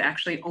doctors is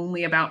actually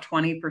only about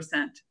 20%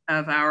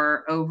 of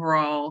our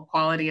overall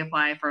quality of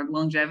life or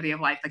longevity of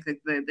life, like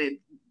the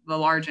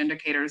large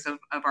indicators of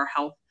our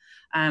health.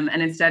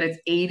 And instead, it's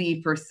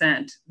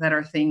 80% that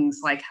are things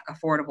like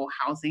affordable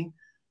housing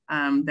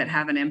that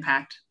have an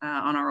impact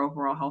on our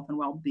overall health and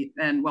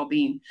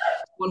well-being.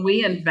 When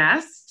we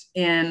invest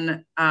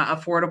in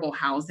affordable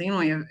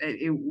housing,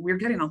 we're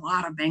getting a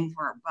lot of bang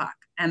for our buck,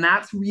 and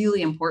that's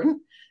really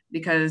important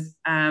because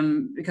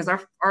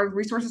our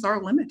resources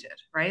are limited,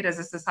 right? As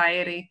a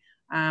society,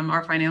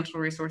 our financial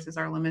resources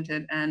are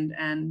limited,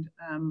 and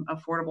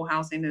affordable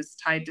housing is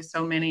tied to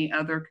so many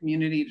other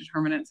community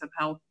determinants of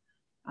health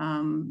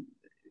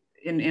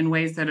in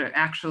ways that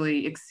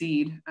actually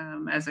exceed,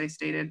 as I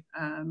stated,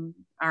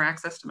 our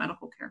access to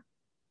medical care.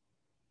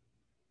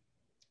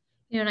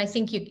 And I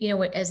think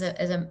as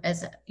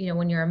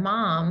when you're a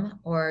mom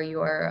or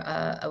you're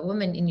a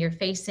woman and you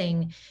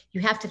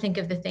have to think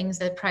of the things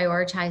that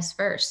prioritize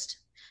first.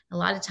 A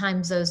lot of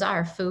times those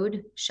are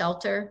food,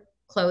 shelter,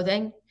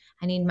 clothing.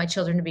 I need my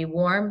children to be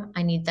warm.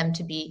 I need them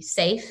to be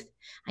safe.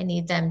 I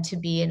need them to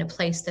be in a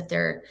place that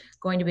they're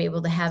going to be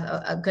able to have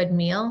a good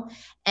meal.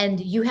 And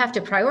you have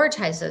to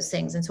prioritize those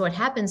things. And so what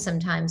happens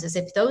sometimes is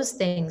if those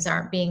things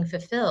aren't being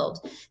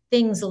fulfilled,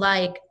 things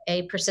like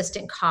a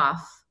persistent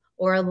cough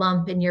or a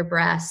lump in your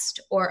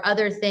breast or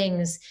other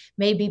things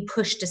may be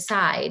pushed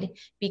aside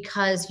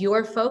because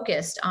you're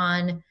focused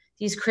on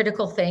these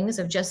critical things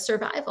of just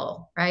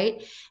survival,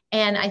 right?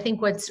 And I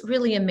think what's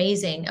really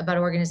amazing about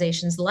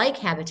organizations like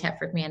Habitat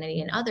for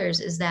Humanity and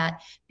others is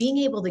that being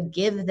able to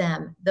give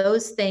them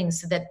those things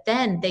so that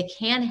then they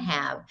can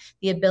have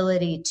the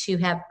ability to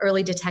have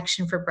early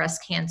detection for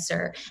breast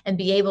cancer and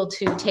be able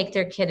to take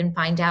their kid and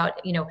find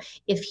out,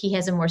 if he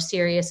has a more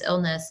serious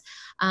illness.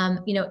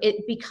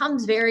 It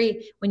becomes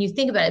when you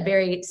think about it,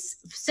 very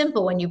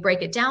simple when you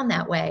break it down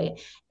that way.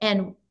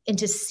 And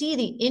to see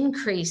the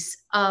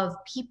increase of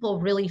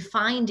people really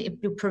find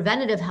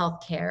preventative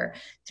health care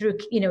through,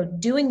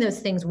 doing those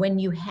things when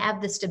you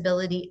have the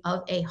stability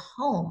of a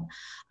home.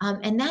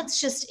 And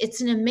that's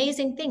it's an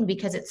amazing thing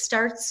because it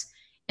starts,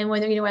 and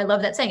when, I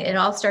love that saying, it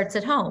all starts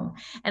at home.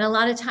 And a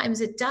lot of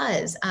times it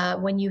does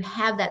when you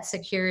have that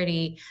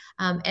security.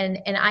 And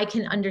I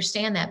can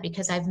understand that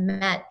because I've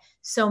met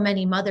so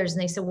many mothers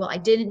and they said, well, I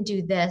didn't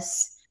do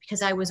this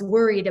because I was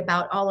worried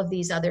about all of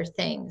these other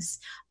things.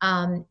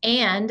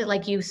 And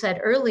like you said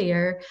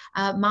earlier,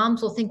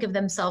 moms will think of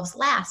themselves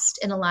last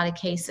in a lot of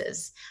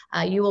cases.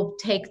 You will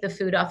take the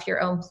food off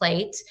your own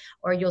plate,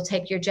 or you'll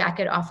take your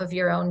jacket off of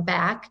your own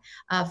back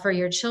for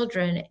your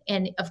children.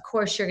 And of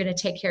course, you're going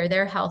to take care of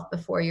their health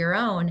before your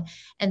own.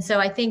 And so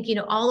I think,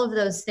 all of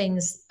those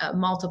things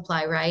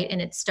multiply, right?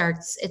 And it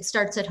starts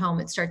at home.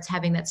 It starts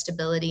having that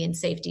stability and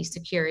safety,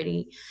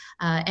 security.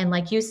 And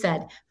like you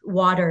said,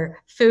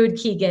 water, food,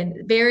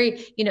 Keegan,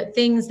 very,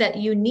 things that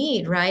you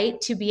need, right?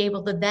 To be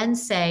able to then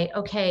say,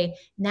 okay,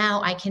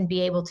 now I can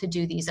be able to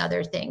do these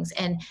other things.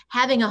 And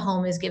having a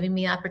home is giving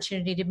me the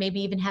opportunity to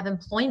maybe even have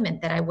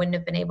employment that I wouldn't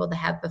have been able to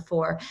have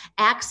before,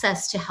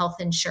 access to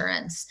health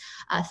insurance,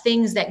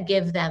 things that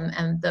give them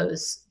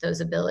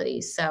those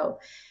abilities. So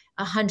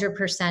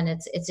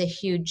 100%, it's a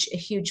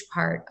huge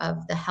part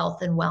of the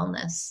health and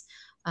wellness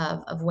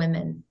of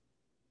women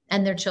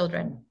and their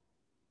children.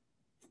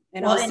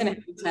 And Austin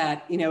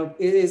Habitat,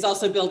 is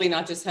also building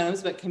not just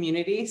homes, but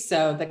community.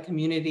 So the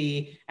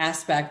community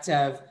aspect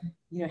of,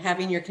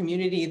 having your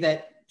community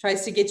that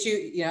tries to get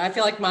you, I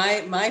feel like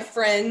my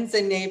friends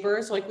and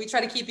neighbors, like we try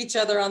to keep each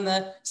other on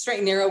the straight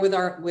and narrow with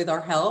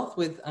our health,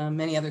 with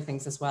many other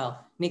things as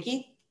well.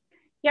 Nikki?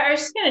 Yeah, I was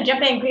just going to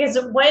jump in because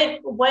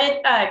what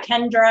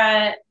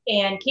Kendra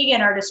and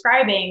Keegan are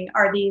describing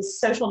are these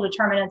social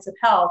determinants of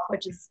health,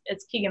 which is,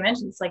 as Keegan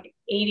mentioned, it's like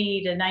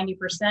 80 to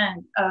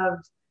 90% of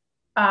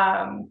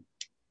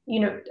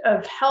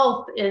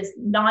health is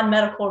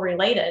non-medical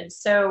related.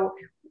 So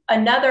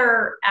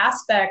another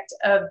aspect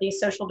of these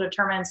social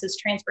determinants is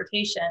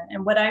transportation.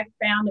 And what I've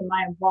found in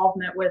my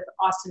involvement with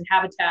Austin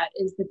Habitat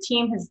is the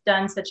team has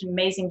done such an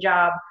amazing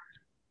job,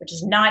 which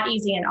is not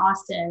easy in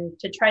Austin,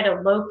 to try to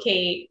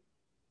locate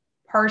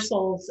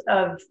parcels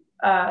of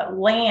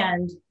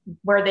land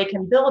where they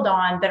can build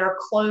on that are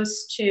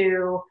close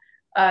to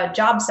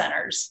job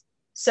centers.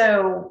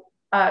 So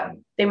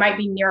They might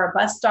be near a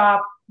bus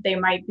stop. They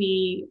might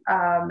be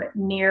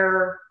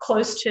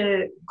close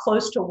to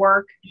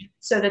work,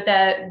 so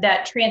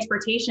that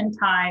transportation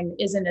time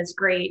isn't as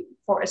great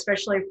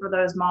especially for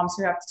those moms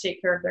who have to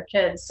take care of their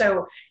kids.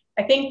 So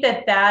I think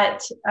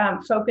that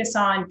focus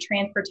on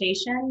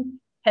transportation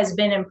has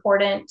been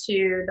important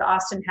to the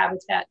Austin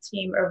Habitat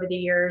team over the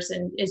years,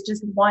 and is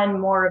just one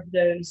more of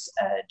those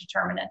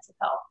determinants of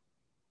health.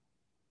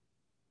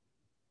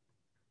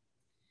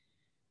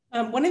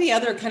 One of the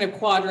other kind of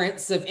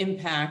quadrants of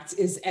impact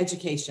is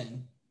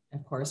education.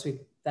 Of course,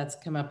 that's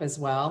come up as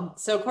well.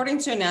 So according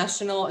to a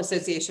National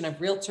Association of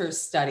Realtors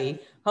study,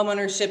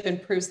 homeownership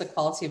improves the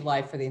quality of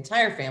life for the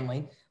entire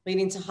family,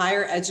 leading to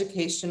higher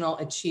educational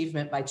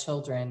achievement by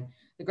children.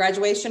 The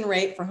graduation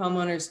rate for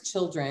homeowners'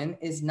 children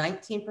is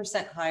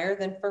 19% higher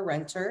than for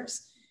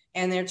renters,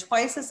 and they're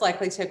twice as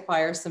likely to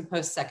acquire some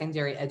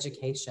post-secondary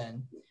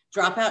education.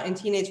 Dropout and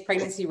teenage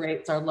pregnancy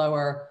rates are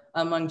lower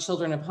among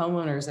children of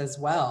homeowners as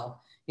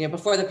well. You know,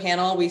 before the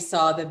panel, we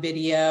saw the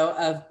video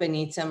of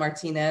Benita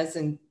Martinez,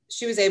 and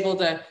she was able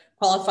to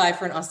qualify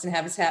for an Austin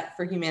Habitat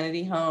for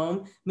Humanity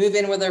home, move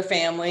in with her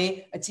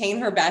family, attain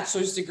her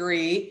bachelor's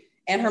degree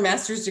and her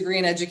master's degree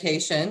in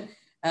education.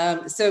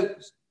 So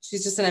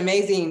she's just an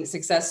amazing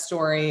success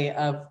story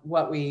of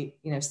what we,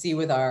 see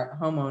with our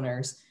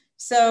homeowners.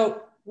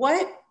 So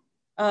what,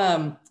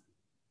 I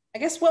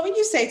guess, what would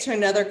you say to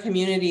another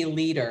community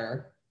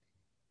leader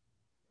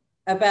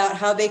about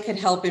how they could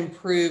help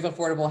improve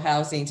affordable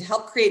housing to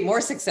help create more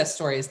success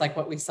stories like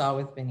what we saw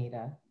with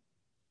Benita?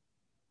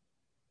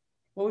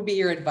 What would be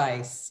your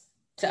advice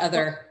to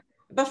other?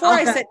 Before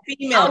I said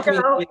female,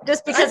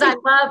 just because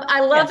I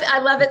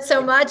love it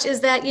so much, is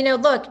that,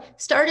 look,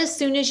 start as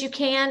soon as you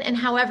can and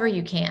however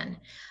you can.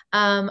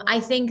 I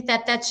think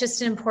that's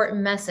just an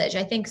important message.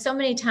 I think so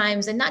many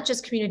times, and not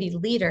just community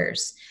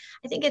leaders,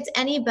 I think it's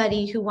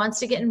anybody who wants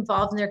to get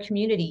involved in their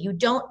community. You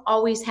don't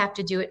always have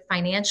to do it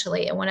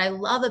financially. And what I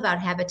love about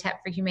Habitat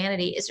for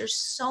Humanity is there's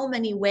so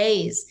many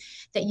ways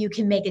that you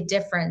can make a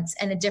difference,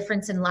 and a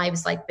difference in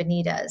lives like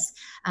Benita's.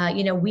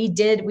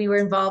 We were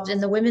involved in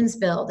the Women's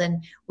Build,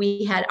 and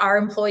we had our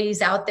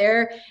employees out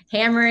there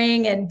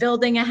hammering and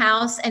building a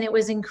house, and it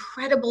was an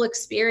incredible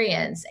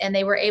experience. And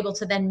they were able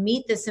to then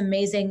meet this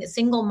amazing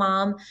single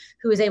mom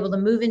who was able to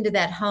move into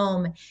that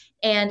home.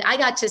 And I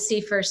got to see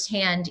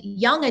firsthand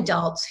young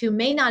adults who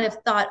may not have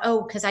thought,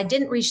 oh, because I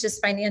didn't reach this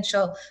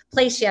financial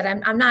place yet,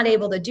 I'm not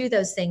able to do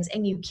those things.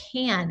 And you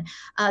can.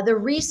 The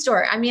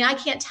restore, I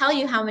can't tell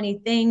you how many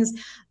things,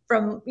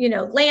 from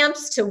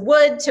lamps to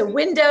wood to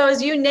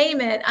windows, you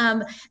name it,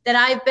 that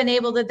I've been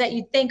able to, that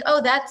you think,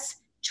 oh, that's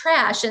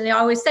trash. And they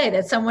always say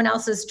that someone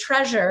else's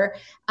treasure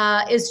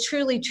is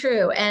truly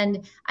true.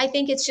 And I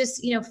think it's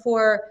just,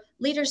 for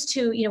leaders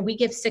to, we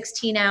give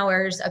 16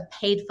 hours of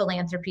paid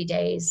philanthropy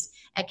days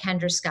at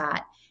Kendra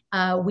Scott.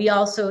 We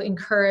also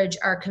encourage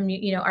our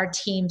our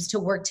teams to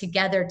work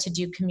together to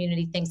do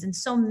community things. And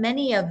so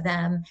many of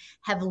them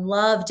have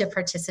loved to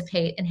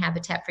participate in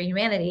Habitat for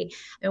Humanity.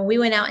 And we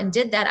went out and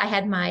did that. I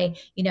had my,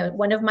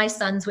 one of my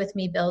sons with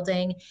me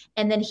building,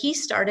 and then he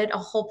started a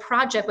whole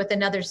project with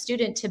another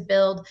student to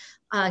build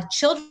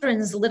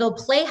children's little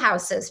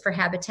playhouses for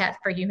Habitat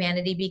for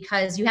Humanity,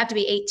 because you have to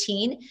be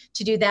 18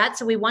 to do that.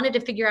 So we wanted to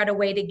figure out a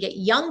way to get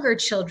younger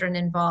children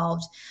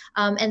involved.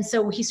 And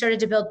so he started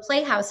to build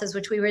playhouses,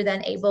 which we were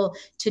then able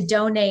to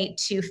donate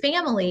to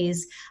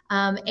families.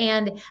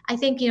 And I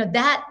think,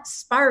 that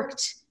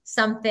sparked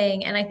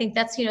something. And I think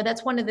that's,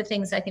 that's one of the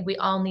things I think we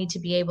all need to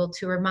be able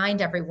to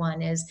remind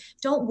everyone is,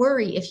 don't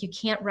worry if you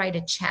can't write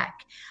a check.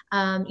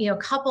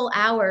 Couple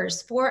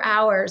hours, 4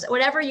 hours,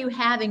 whatever you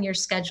have in your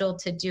schedule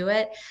to do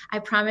it, I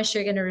promise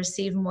you're going to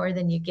receive more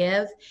than you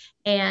give.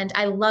 And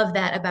I love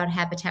that about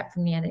Habitat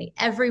for Humanity.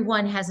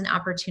 Everyone has an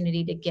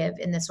opportunity to give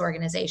in this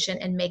organization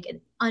and make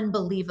an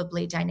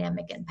unbelievably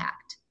dynamic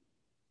impact.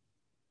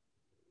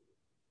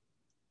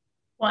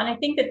 Well, and I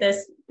think that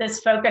this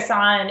focus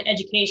on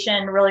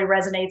education really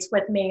resonates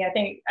with me. I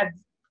think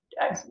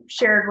I've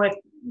shared with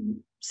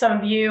some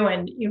of you,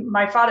 and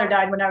my father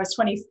died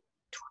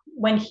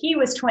when he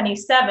was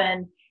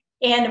 27,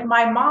 and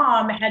my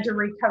mom had to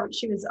recover.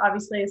 She was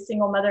obviously a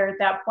single mother at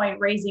that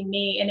point, raising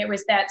me, and it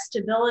was that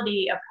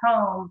stability of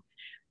home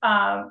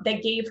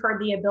that gave her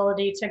the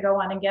ability to go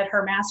on and get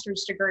her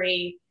master's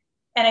degree.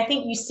 And I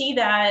think you see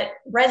that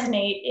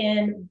resonate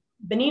in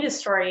Benita's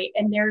story,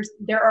 and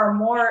there are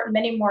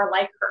many more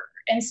like her.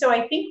 And so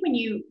I think when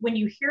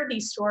you hear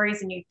these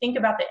stories and you think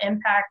about the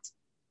impact,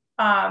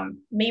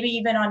 maybe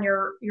even on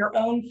your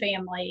own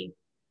family,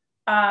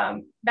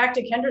 back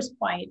to Kendra's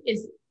point,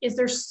 is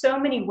there's so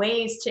many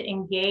ways to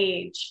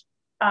engage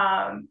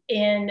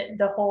in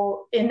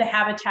the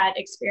Habitat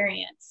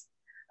experience.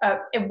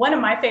 And one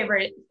of my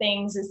favorite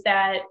things is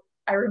that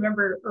I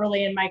remember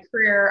early in my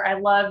career, I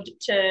loved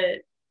to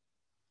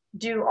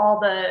do all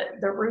the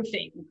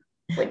roofing,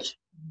 which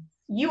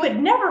you would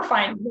never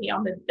find me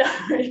on the,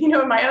 in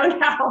my own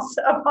house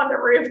up on the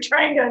roof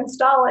trying to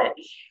install it.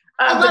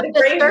 I love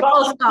the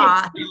circle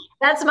saw.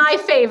 That's my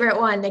favorite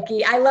one,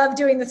 Nikki. I love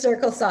doing the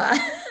circle saw.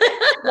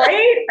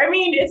 Right? I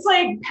mean, it's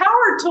like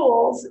power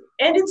tools,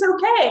 and it's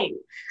okay.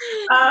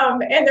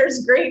 And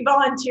there's great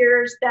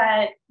volunteers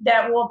that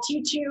will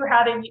teach you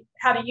how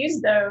to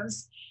use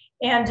those.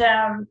 And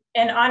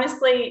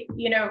honestly,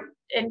 you know,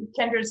 and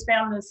Kendra's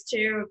found this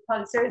too,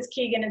 so is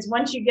Keegan, is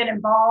once you get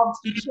involved,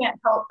 you can't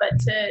help but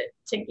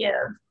to give.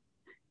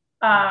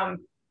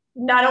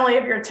 Not only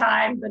of your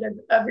time, but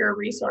of your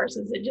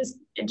resources.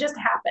 It just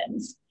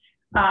happens.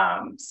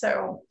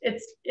 So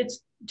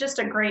it's just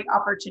a great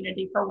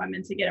opportunity for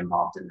women to get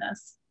involved in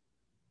this.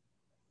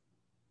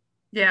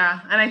 Yeah,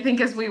 and I think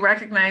as we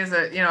recognize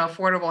that, you know,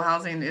 affordable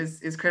housing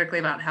is critically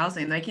about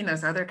housing, making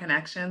those other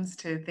connections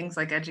to things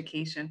like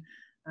education,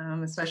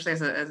 especially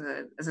as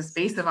a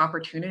space of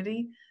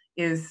opportunity,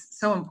 is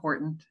so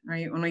important,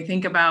 right? When we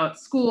think about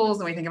schools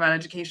and we think about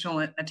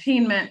educational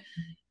attainment,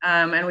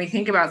 and we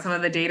think about some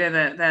of the data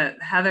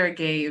that Heather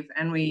gave,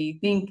 and we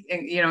think,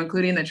 you know,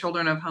 including the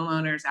children of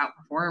homeowners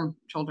outperform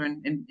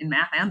children in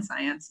math and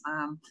science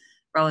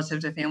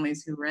relative to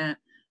families who rent,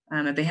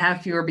 that they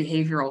have fewer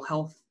behavioral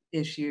health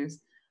issues,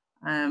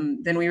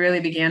 then we really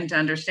began to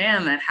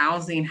understand that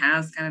housing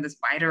has kind of this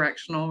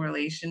bidirectional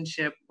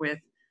relationship with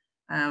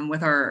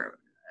our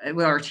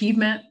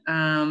achievement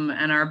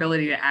and our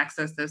ability to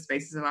access those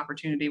spaces of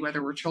opportunity,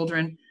 whether we're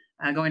children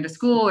going to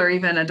school or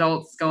even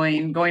adults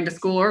going to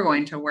school or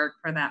going to work,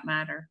 for that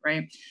matter,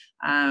 right?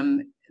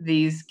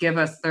 These give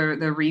us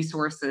the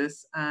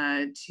resources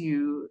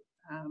to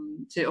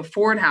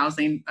afford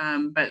housing,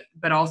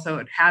 but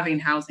also having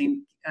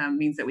housing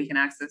means that we can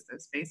access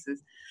those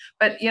spaces.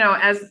 But, you know,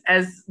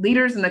 as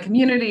leaders in the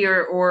community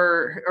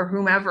or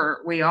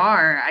whomever we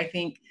are, I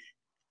think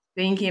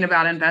thinking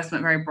about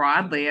investment very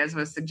broadly, as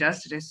was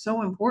suggested, is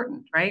so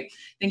important, right?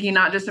 Thinking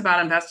not just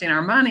about investing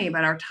our money,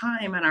 but our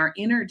time and our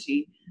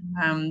energy,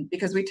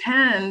 because we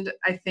tend,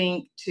 I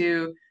think,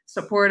 to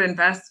support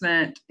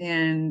investment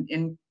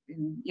in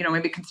you know,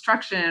 maybe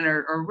construction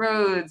or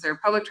roads or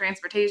public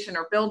transportation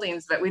or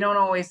buildings, that we don't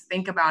always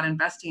think about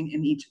investing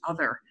in each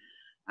other.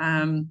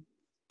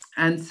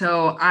 And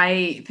so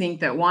I think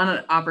that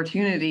one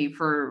opportunity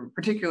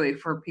particularly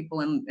for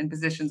people in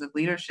positions of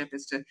leadership,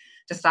 is to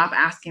stop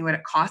asking what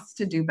it costs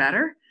to do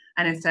better,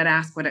 and instead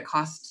ask what it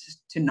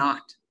costs to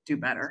not do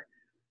better.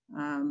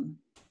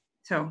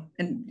 So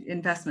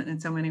investment in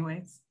so many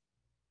ways.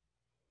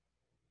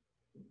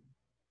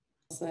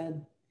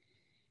 Said.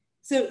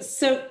 So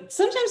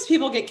sometimes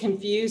people get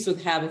confused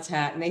with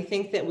Habitat, and they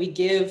think that we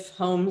give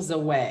homes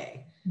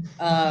away.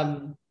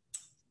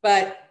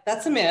 But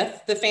that's a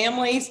myth. The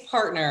families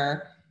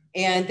partner,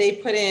 and they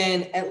put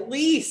in at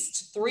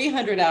least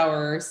 300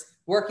 hours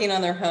working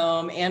on their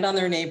home and on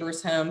their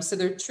neighbor's home. So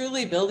they're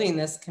truly building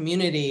this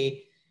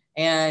community.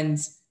 And,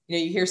 you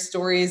know, you hear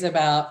stories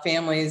about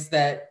families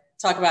that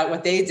talk about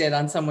what they did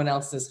on someone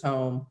else's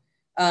home.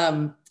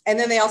 And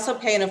then they also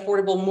pay an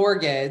affordable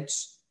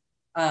mortgage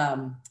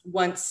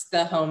once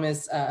the home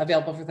is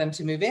available for them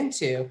to move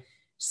into.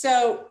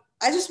 So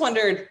I just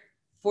wondered,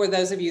 for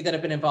those of you that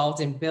have been involved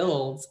in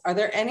builds, are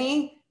there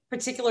any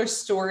particular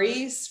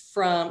stories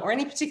from, or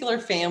any particular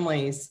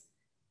families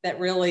that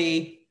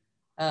really,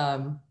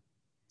 that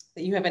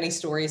you have any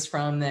stories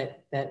from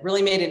that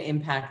really made an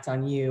impact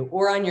on you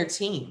or on your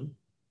team?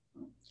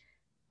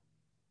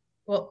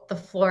 Well, the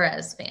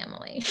Flores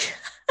family.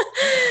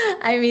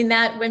 I mean,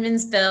 that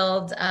women's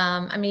build,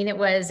 I mean, it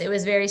was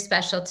very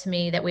special to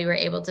me that we were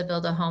able to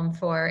build a home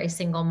for a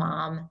single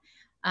mom.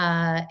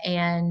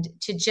 And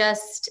to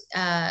just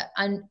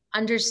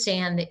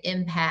understand the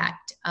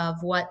impact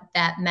of what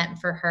that meant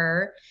for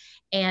her,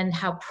 and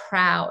how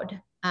proud.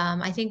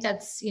 I think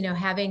that's, you know,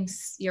 having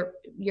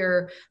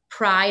your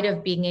pride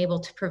of being able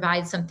to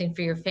provide something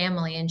for your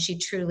family, and she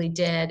truly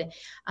did,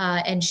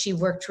 and she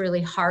worked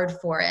really hard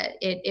for it.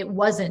 It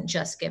wasn't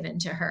just given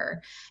to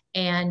her,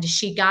 and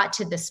she got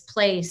to this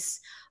place,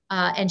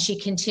 and she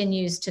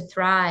continues to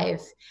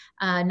thrive,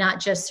 not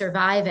just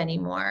survive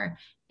anymore.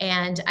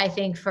 And I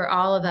think for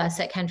all of us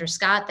at Kendra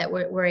Scott that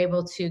we're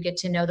able to get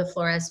to know the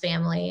Flores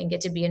family and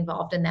get to be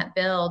involved in that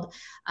build,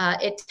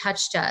 it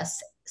touched us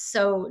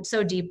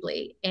so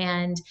deeply.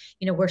 And,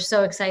 you know, we're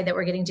so excited that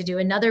we're getting to do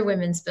another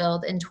women's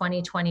build in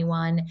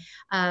 2021,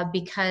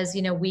 because,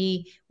 you know,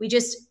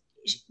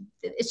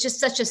 it's just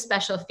such a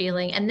special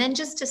feeling. And then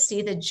just to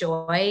see the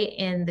joy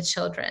in the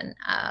children,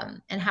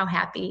 and how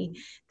happy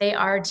they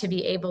are to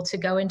be able to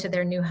go into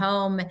their new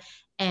home,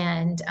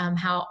 and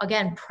how,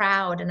 again,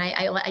 proud. And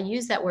I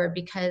use that word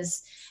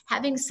because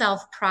having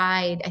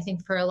self-pride, I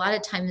think for a lot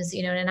of times,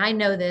 you know, and I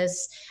know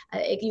this,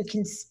 you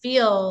can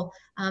feel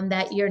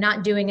that you're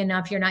not doing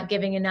enough, you're not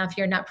giving enough,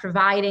 you're not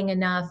providing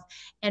enough.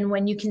 And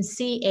when you can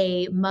see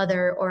a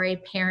mother or a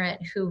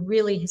parent who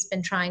really has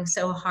been trying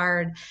so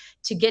hard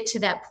to get to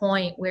that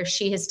point where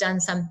she has done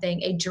something,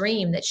 a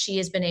dream that she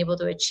has been able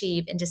to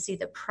achieve, and to see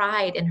the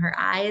pride in her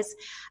eyes,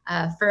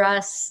 for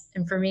us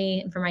and for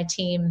me and for my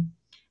team,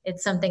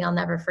 it's something I'll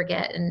never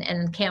forget,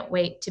 and can't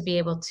wait to be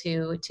able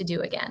to do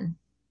again.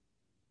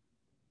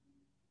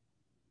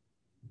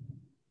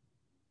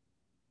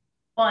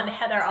 Well, and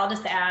Heather, I'll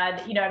just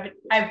add,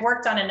 I've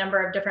worked on a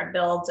number of different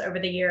builds over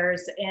the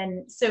years.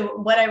 And so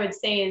what I would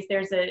say is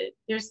there's a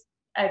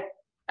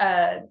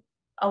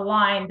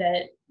line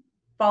that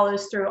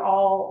follows through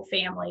all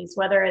families,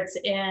 whether it's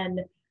in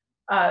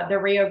the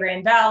Rio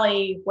Grande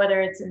Valley,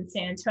 whether it's in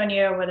San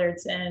Antonio, whether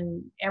it's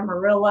in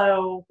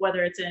Amarillo,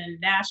 whether it's in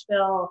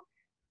Nashville.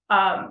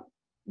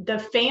 The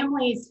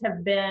families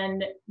have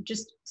been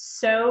just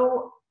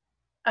so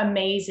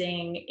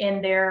amazing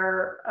in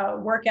their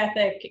work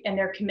ethic and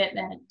their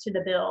commitment to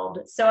the build.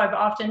 So I've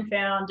often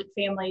found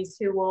families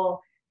who will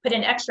put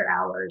in extra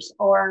hours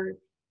or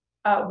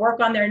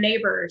work on their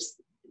neighbor's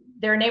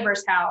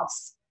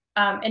house.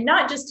 And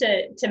not just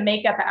to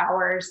make up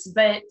hours,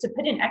 but to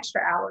put in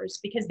extra hours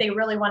because they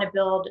really want to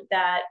build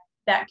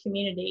that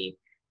community.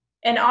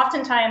 And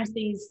oftentimes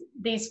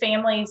these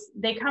families,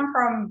 they come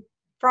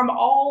from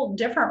all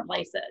different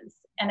places.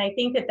 And I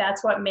think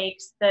that's what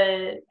makes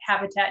the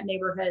Habitat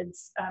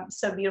neighborhoods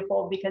so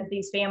beautiful, because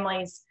these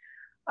families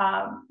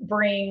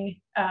bring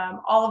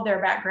all of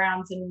their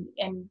backgrounds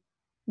and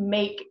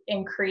make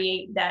and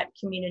create that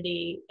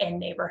community and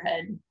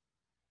neighborhood.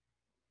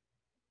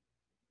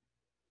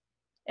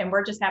 And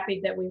we're just happy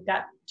that we've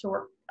got to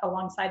work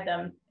alongside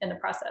them in the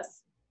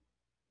process.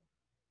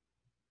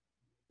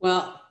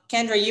 Well,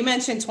 Kendra, you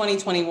mentioned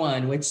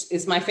 2021, which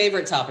is my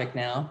favorite topic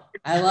now.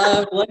 I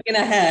love looking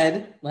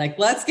ahead. Like,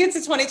 let's get to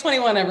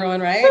 2021,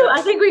 everyone, right? Ooh,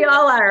 I think we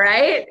all are,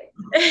 right?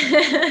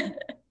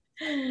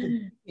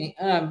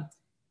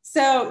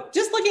 So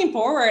just looking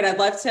forward, I'd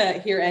love to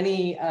hear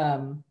any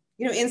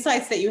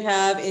insights that you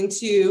have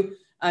into,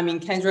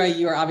 Kendra,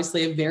 you are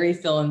obviously a very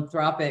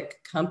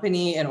philanthropic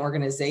company and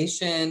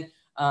organization.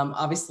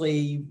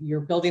 Obviously,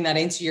 you're building that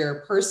into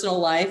your personal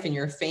life and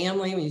your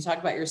family when you talk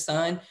about your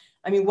son.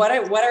 What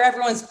are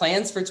everyone's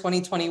plans for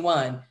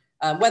 2021?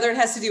 Whether it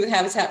has to do with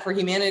Habitat for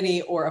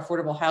Humanity or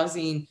affordable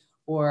housing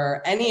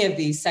or any of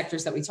these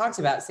sectors that we talked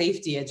about,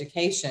 safety,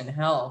 education,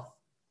 health.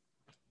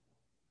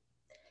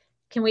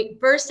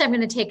 First, I'm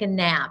going to take a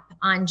nap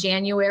on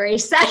January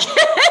 2nd.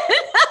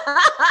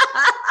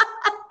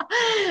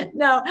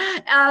 No,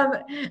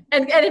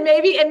 and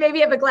maybe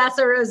have a glass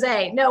of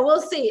rosé. No,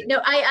 we'll see.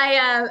 No,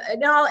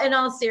 in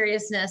all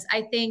seriousness,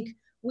 I think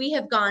we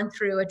have gone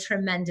through a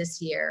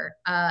tremendous year.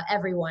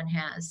 Everyone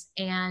has,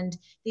 and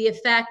the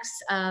effects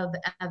of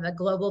a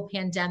global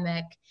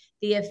pandemic,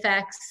 the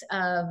effects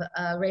of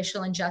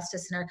racial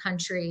injustice in our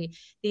country,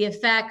 the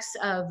effects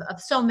of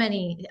so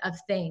many of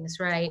things,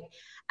 right?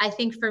 I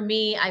think for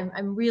me,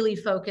 I'm really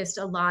focused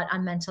a lot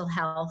on mental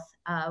health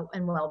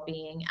and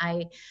well-being.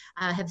 I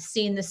have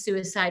seen the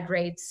suicide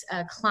rates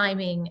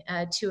climbing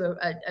to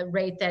a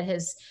rate that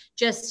has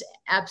just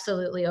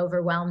absolutely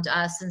overwhelmed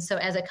us. And so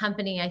as a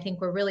company, I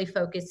think we're really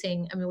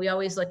focusing, we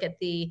always look at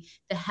the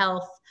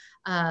health,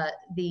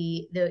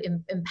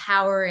 the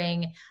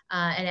empowering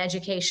and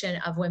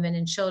education of women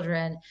and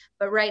children.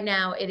 But right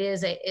now I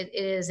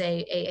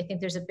think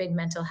there's a big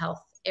mental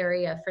health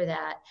area for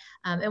that.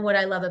 And what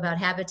I love about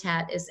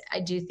Habitat is I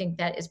do think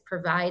that is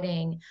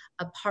providing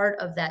a part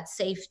of that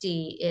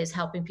safety, is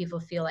helping people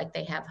feel like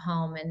they have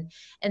home.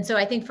 And so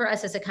I think for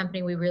us as a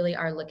company, we really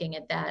are looking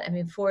at that.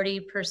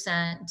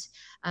 40%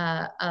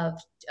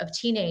 of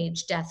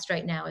teenage deaths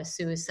right now is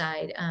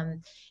suicide.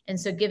 And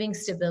so giving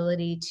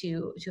stability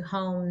to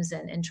homes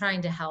and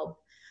trying to help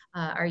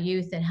our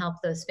youth and help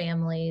those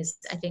families,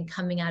 I think,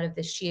 coming out of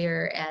this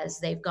year as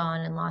they've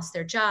gone and lost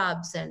their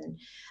jobs. And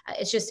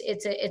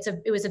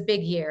it was a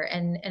big year.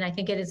 And I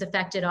think it has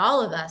affected all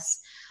of us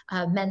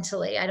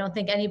mentally. I don't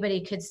think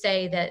anybody could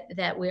say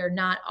that we are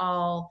not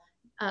all,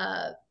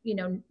 are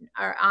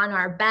on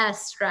our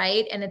best,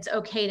 right? And it's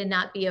okay to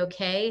not be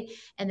okay.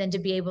 And then to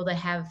be able to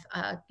have,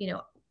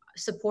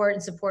 support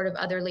of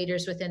other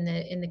leaders within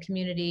the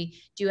community,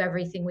 do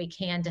everything we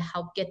can to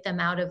help get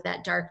them out of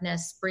that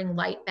darkness, bring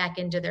light back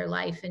into their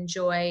life and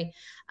joy.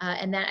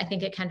 And that, I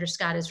think, at Kendra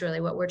Scott is really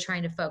what we're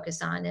trying to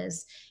focus on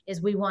is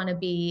we want to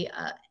be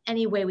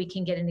any way we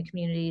can get into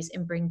communities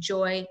and bring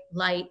joy,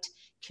 light,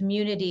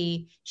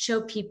 community, show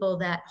people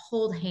that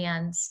hold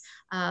hands.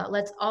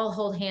 Let's all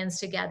hold hands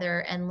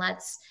together, and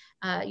let's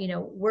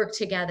work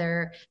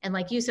together. And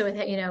like you said, with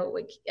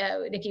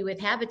Nikki, with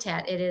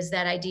Habitat, it is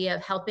that idea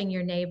of helping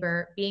your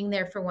neighbor, being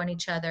there for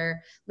each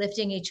other,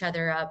 lifting each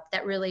other up.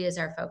 That really is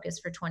our focus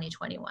for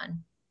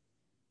 2021.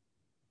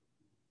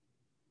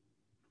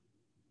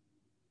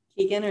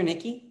 Keegan or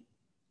Nikki?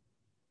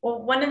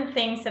 Well, one of the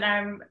things that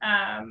I'm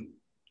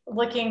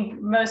looking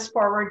most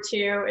forward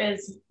to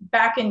is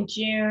back in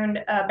June,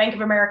 Bank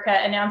of America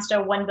announced a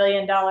 $1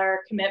 billion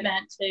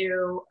commitment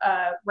to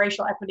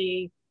racial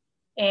equity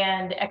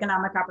and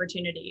economic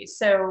opportunity.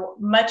 So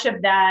much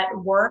of that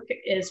work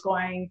is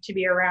going to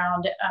be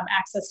around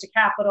access to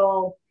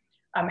capital,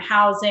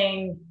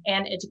 housing,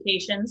 and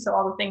education. So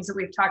all the things that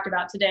we've talked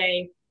about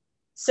today.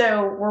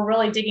 So we're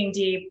really digging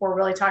deep. We're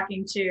really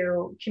talking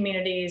to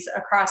communities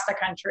across the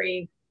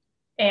country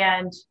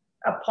and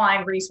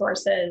applying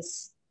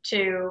resources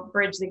to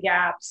bridge the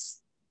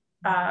gaps.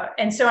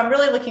 And so I'm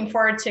really looking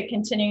forward to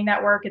continuing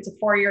that work. It's a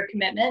 4-year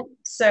commitment.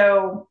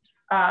 So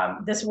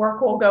this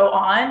work will go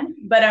on,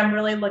 but I'm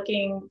really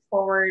looking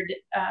forward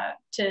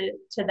to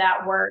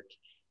that work.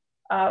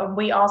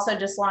 We also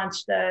just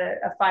launched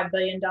a $5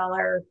 billion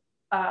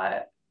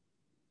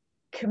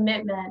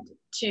commitment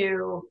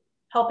to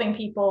helping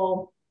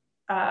people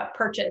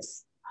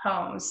purchase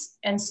homes.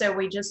 And so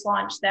we just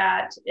launched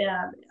that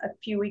a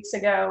few weeks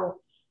ago.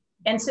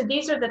 And so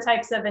these are the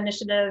types of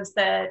initiatives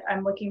that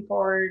I'm looking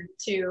forward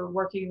to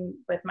working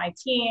with my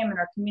team and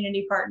our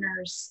community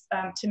partners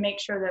to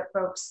make sure that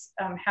folks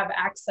have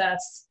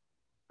access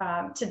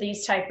to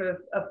these type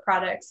of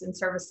products and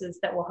services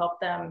that will help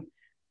them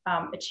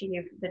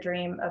achieve the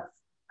dream of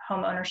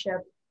home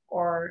ownership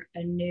or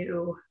a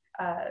new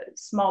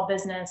small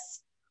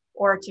business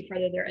or to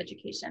further their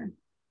education.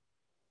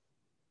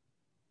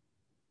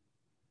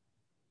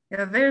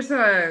 Yeah, there's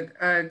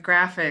a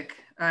graphic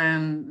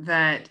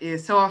that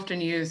is so often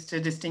used to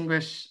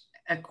distinguish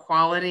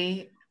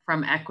equality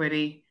from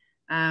equity,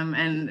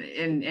 and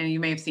you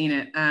may have seen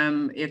it.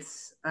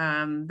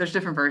 There's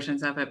different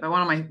versions of it, but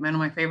one of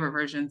my favorite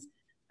versions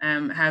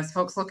has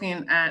folks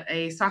looking at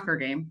a soccer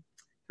game,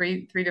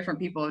 three different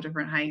people of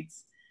different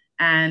heights,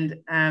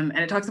 and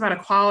it talks about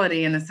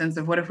equality in the sense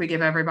of what if we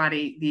give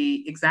everybody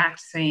the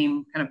exact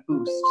same kind of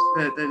boost,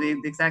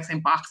 the exact same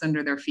box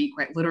under their feet,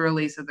 quite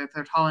literally, so that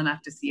they're tall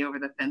enough to see over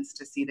the fence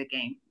to see the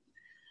game.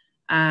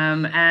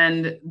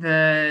 And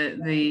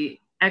the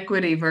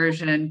equity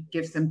version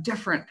gives them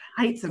different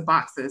heights of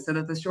boxes so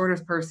that the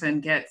shortest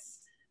person gets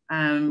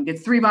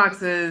 3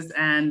 boxes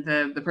and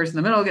the person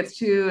in the middle gets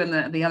 2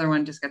 and the other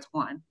one just gets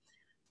 1.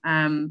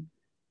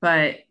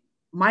 But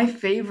my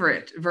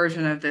favorite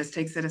version of this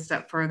takes it a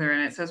step further,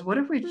 and it says, what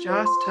if we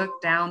just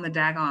took down the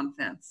daggone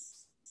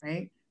fence,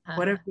 right?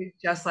 What if we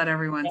just let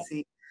everyone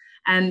see?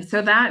 And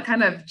so that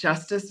kind of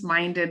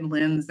justice-minded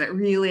lens that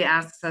really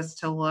asks us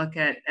to look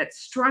at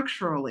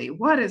structurally,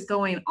 what is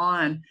going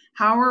on?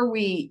 How are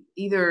we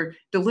either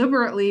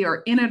deliberately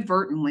or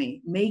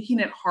inadvertently making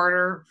it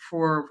harder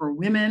for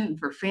women,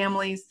 for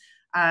families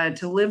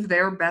to live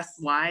their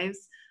best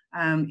lives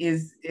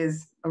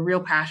is a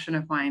real passion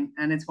of mine.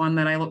 And it's one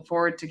that I look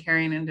forward to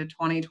carrying into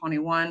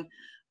 2021.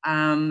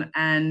 And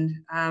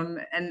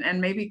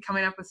maybe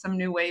coming up with some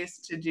new ways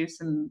to do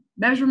some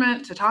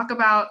measurement, to talk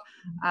about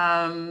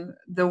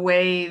the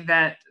way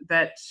that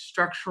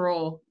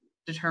structural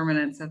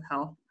determinants of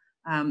health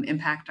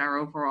impact our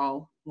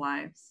overall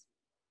lives.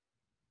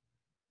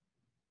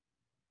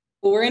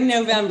 Well, we're in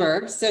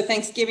November, so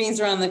Thanksgiving's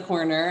around the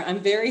corner.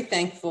 I'm very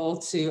thankful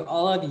to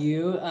all of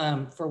you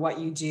for what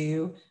you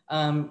do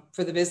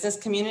for the business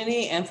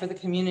community and for the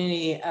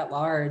community at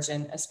large,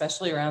 and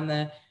especially around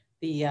the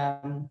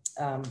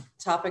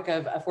topic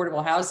of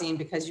affordable housing,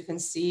 because you can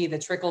see the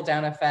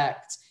trickle-down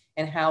effect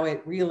and how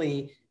it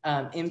really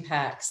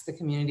impacts the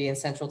community in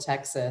Central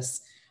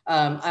Texas.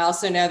 I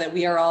also know that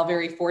we are all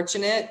very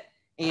fortunate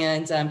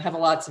and have a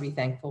lot to be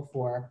thankful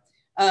for.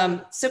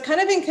 So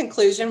kind of in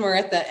conclusion, we're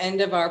at the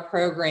end of our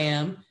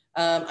program.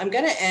 I'm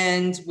going to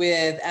end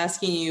with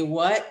asking you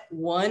what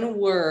one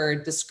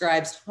word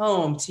describes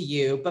home to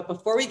you. But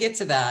before we get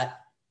to that,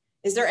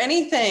 is there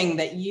anything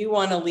that you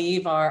want to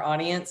leave our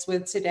audience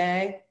with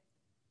today?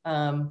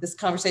 This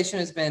conversation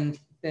has been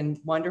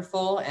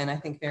wonderful and I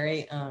think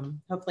very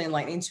hopefully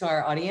enlightening to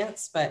our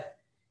audience, but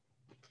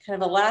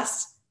kind of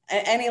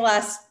any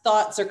last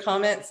thoughts or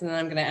comments? And then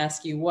I'm going to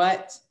ask you,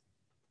 what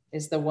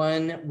is the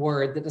one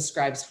word that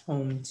describes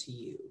home to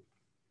you?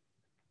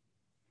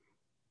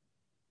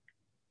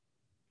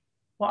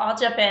 Well, I'll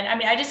jump in. I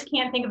mean, I just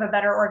can't think of a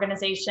better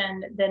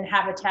organization than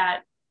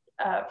Habitat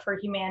for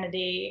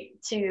Humanity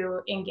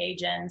to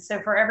engage in. So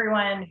for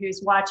everyone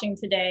who's watching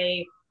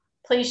today,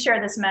 please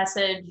share this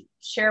message,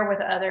 share with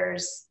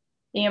others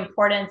the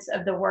importance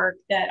of the work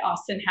that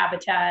Austin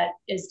Habitat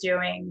is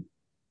doing.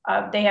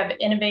 They have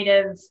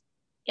innovative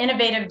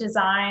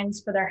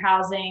designs for their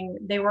housing.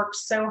 They work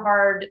so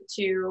hard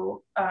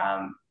to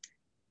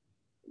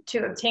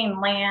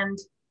obtain land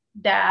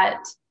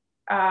that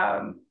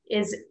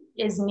is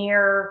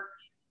near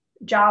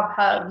job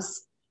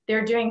hubs.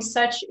 They're doing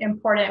such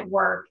important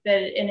work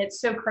and it's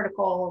so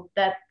critical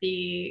that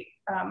the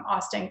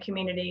Austin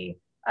community,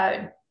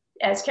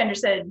 as Kendra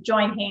said,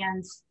 join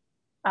hands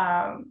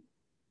and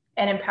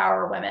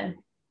empower women.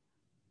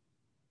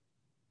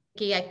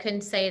 Nikki, I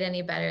couldn't say it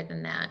any better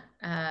than that.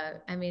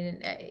 I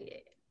mean,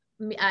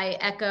 I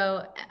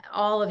echo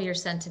all of your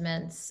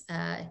sentiments.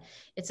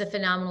 It's a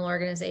phenomenal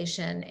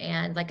organization.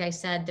 And like I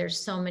said, there's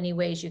so many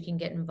ways you can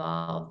get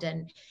involved.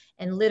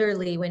 And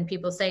literally when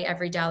people say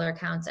every dollar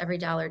counts, every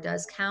dollar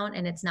does count.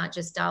 And it's not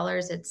just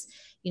dollars, it's,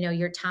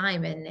 your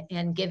time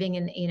and giving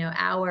an,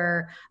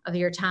 hour of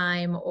your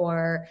time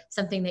or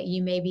something that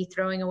you may be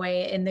throwing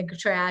away in the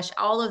trash,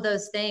 all of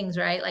those things,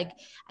 right? Like,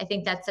 I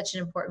think that's such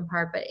an important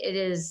part, but it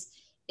is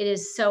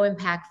so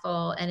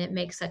impactful and it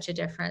makes such a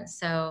difference.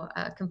 So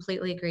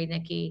completely agree,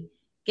 Nikki.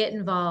 Get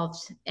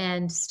involved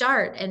and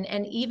start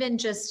and even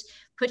just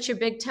put your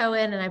big toe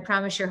in and I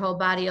promise your whole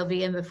body will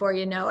be in before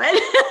you know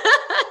it.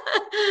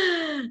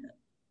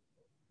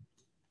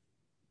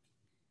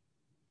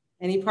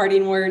 Any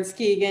parting words,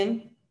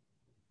 Keegan?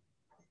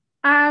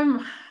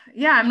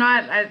 Yeah,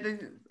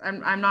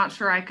 I'm not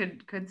sure I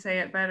could say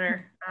it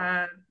better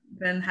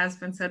than has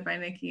been said by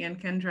Nikki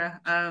and Kendra.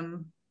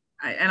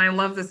 And I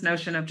love this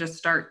notion of just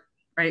start,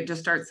 right?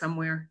 Just start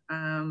somewhere.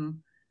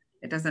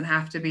 It doesn't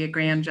have to be a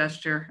grand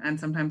gesture. And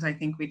sometimes I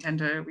think we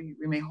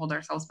may hold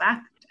ourselves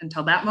back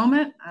until that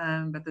moment.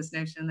 But this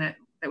notion that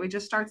we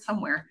just start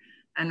somewhere,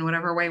 and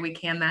whatever way we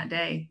can that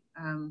day.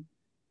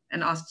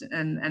 And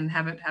Austin and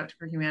Habitat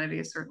for Humanity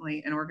is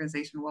certainly an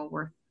organization well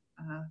worth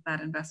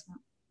that investment.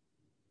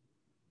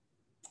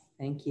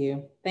 Thank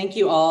you. Thank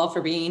you all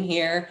for being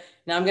here.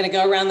 Now I'm going to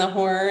go around the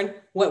horn.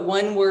 What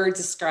one word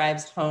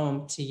describes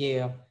home to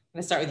you? I'm going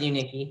to start with you,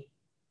 Nikki.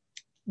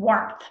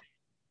 Warmth.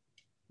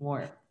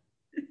 Warmth.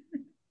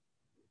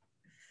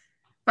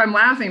 I'm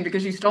laughing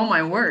because you stole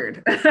my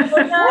word.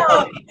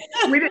 Oh,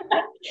 no.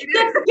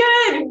 That's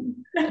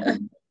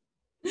good.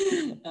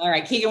 All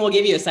right, Keegan, we'll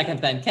give you a second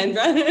then.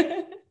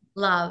 Kendra?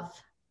 Love.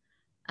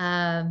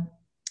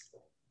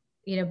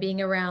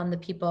 Being around the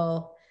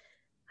people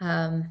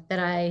that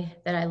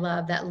I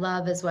love. That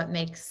love is what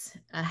makes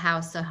a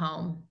house a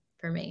home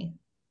for me.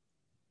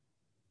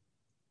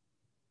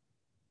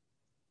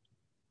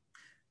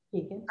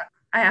 Keegan?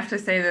 I have to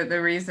say that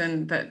the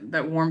reason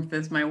that warmth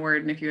is my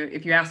word, and if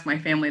you ask my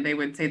family, they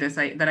would say this,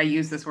 that I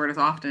use this word as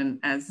often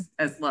as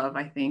love,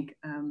 I think,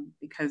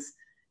 because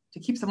to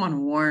keep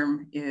someone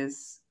warm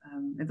is,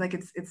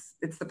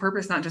 it's the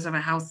purpose, not just of a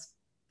house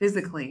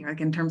physically, like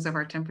in terms of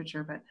our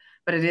temperature,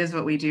 but it is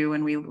what we do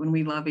when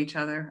we love each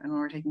other and when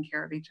we're taking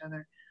care of each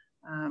other.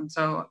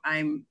 So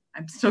I'm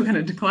still going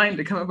to decline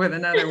to come up with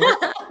another word.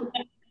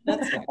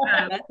 That's right.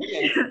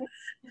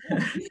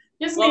 That's good.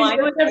 Just need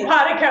some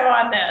simpatico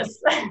on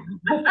this.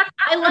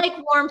 I like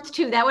warmth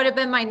too. That would have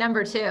been my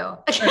number 2.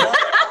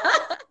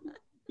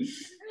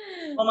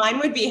 Well, mine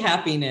would be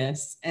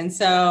happiness. And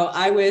so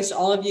I wish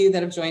all of you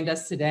that have joined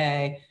us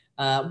today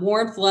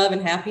warmth, love,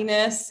 and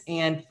happiness.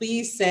 And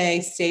please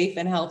stay safe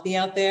and healthy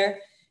out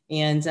there,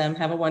 and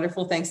have a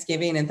wonderful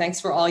Thanksgiving. And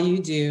thanks for all you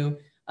do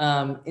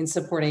in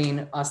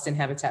supporting Austin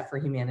Habitat for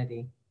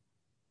Humanity.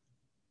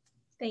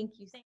 Thank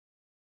you.